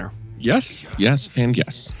Trent Reznor. Yes, and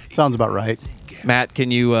yes. Sounds about right. Matt, can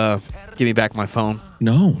you give me back my phone?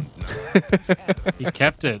 No. He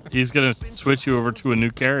kept it. He's going to switch you over to a new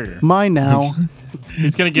carrier. Mine now.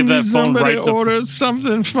 He's going to give that phone Somebody right to... order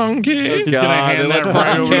something funky. He's going to hand that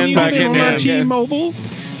right over to back in fucking here. Ken. T-Mobile.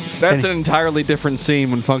 That's an entirely different scene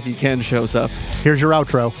when Funky Ken shows up. Here's your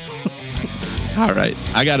outro. All right,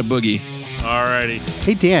 I got a boogie. Alrighty.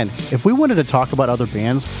 Hey, Dan, if we wanted to talk about other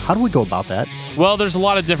bands, how do we go about that? Well, there's a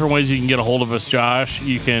lot of different ways you can get a hold of us, Josh.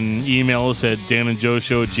 You can email us at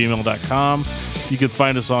danandjoeshow@gmail.com. You can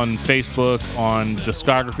find us on Facebook on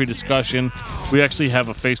Discography Discussion. We actually have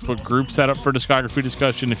a Facebook group set up for Discography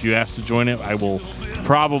Discussion. If you ask to join it, I will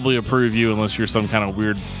probably approve you unless you're some kind of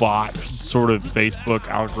weird bot sort of Facebook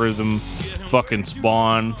algorithm fucking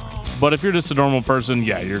spawn. But if you're just a normal person,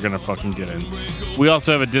 yeah, you're going to fucking get in. We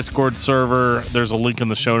also have a Discord server. There's a link in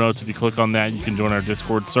the show notes. If you click on that, you can join our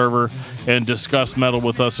Discord server and discuss metal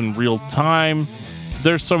with us in real time.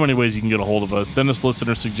 There's so many ways you can get a hold of us. Send us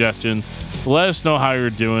listener suggestions. Let us know how you're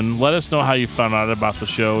doing. Let us know how you found out about the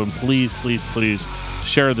show. And please, please, please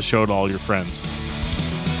share the show to all your friends.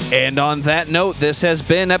 And on that note, this has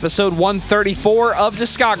been episode 134 of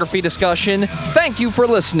Discography Discussion. Thank you for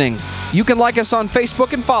listening. You can like us on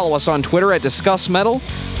Facebook and follow us on Twitter at Discuss Metal.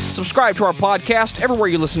 Subscribe to our podcast everywhere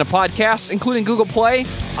you listen to podcasts, including Google Play,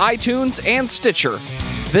 iTunes, and Stitcher.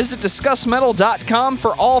 Visit DiscussMetal.com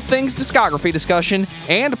for all things discography discussion,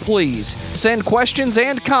 and please send questions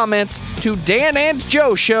and comments to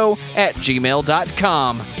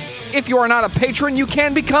danandjoeshow@gmail.com. If you are not a patron, you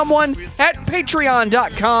can become one at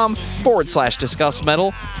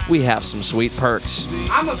patreon.com/DiscussMetal. We have some sweet perks.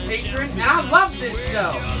 I'm a patron and I love this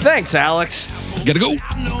show. Thanks, Alex. Gotta go.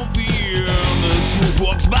 No fear, the truth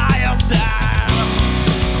walks by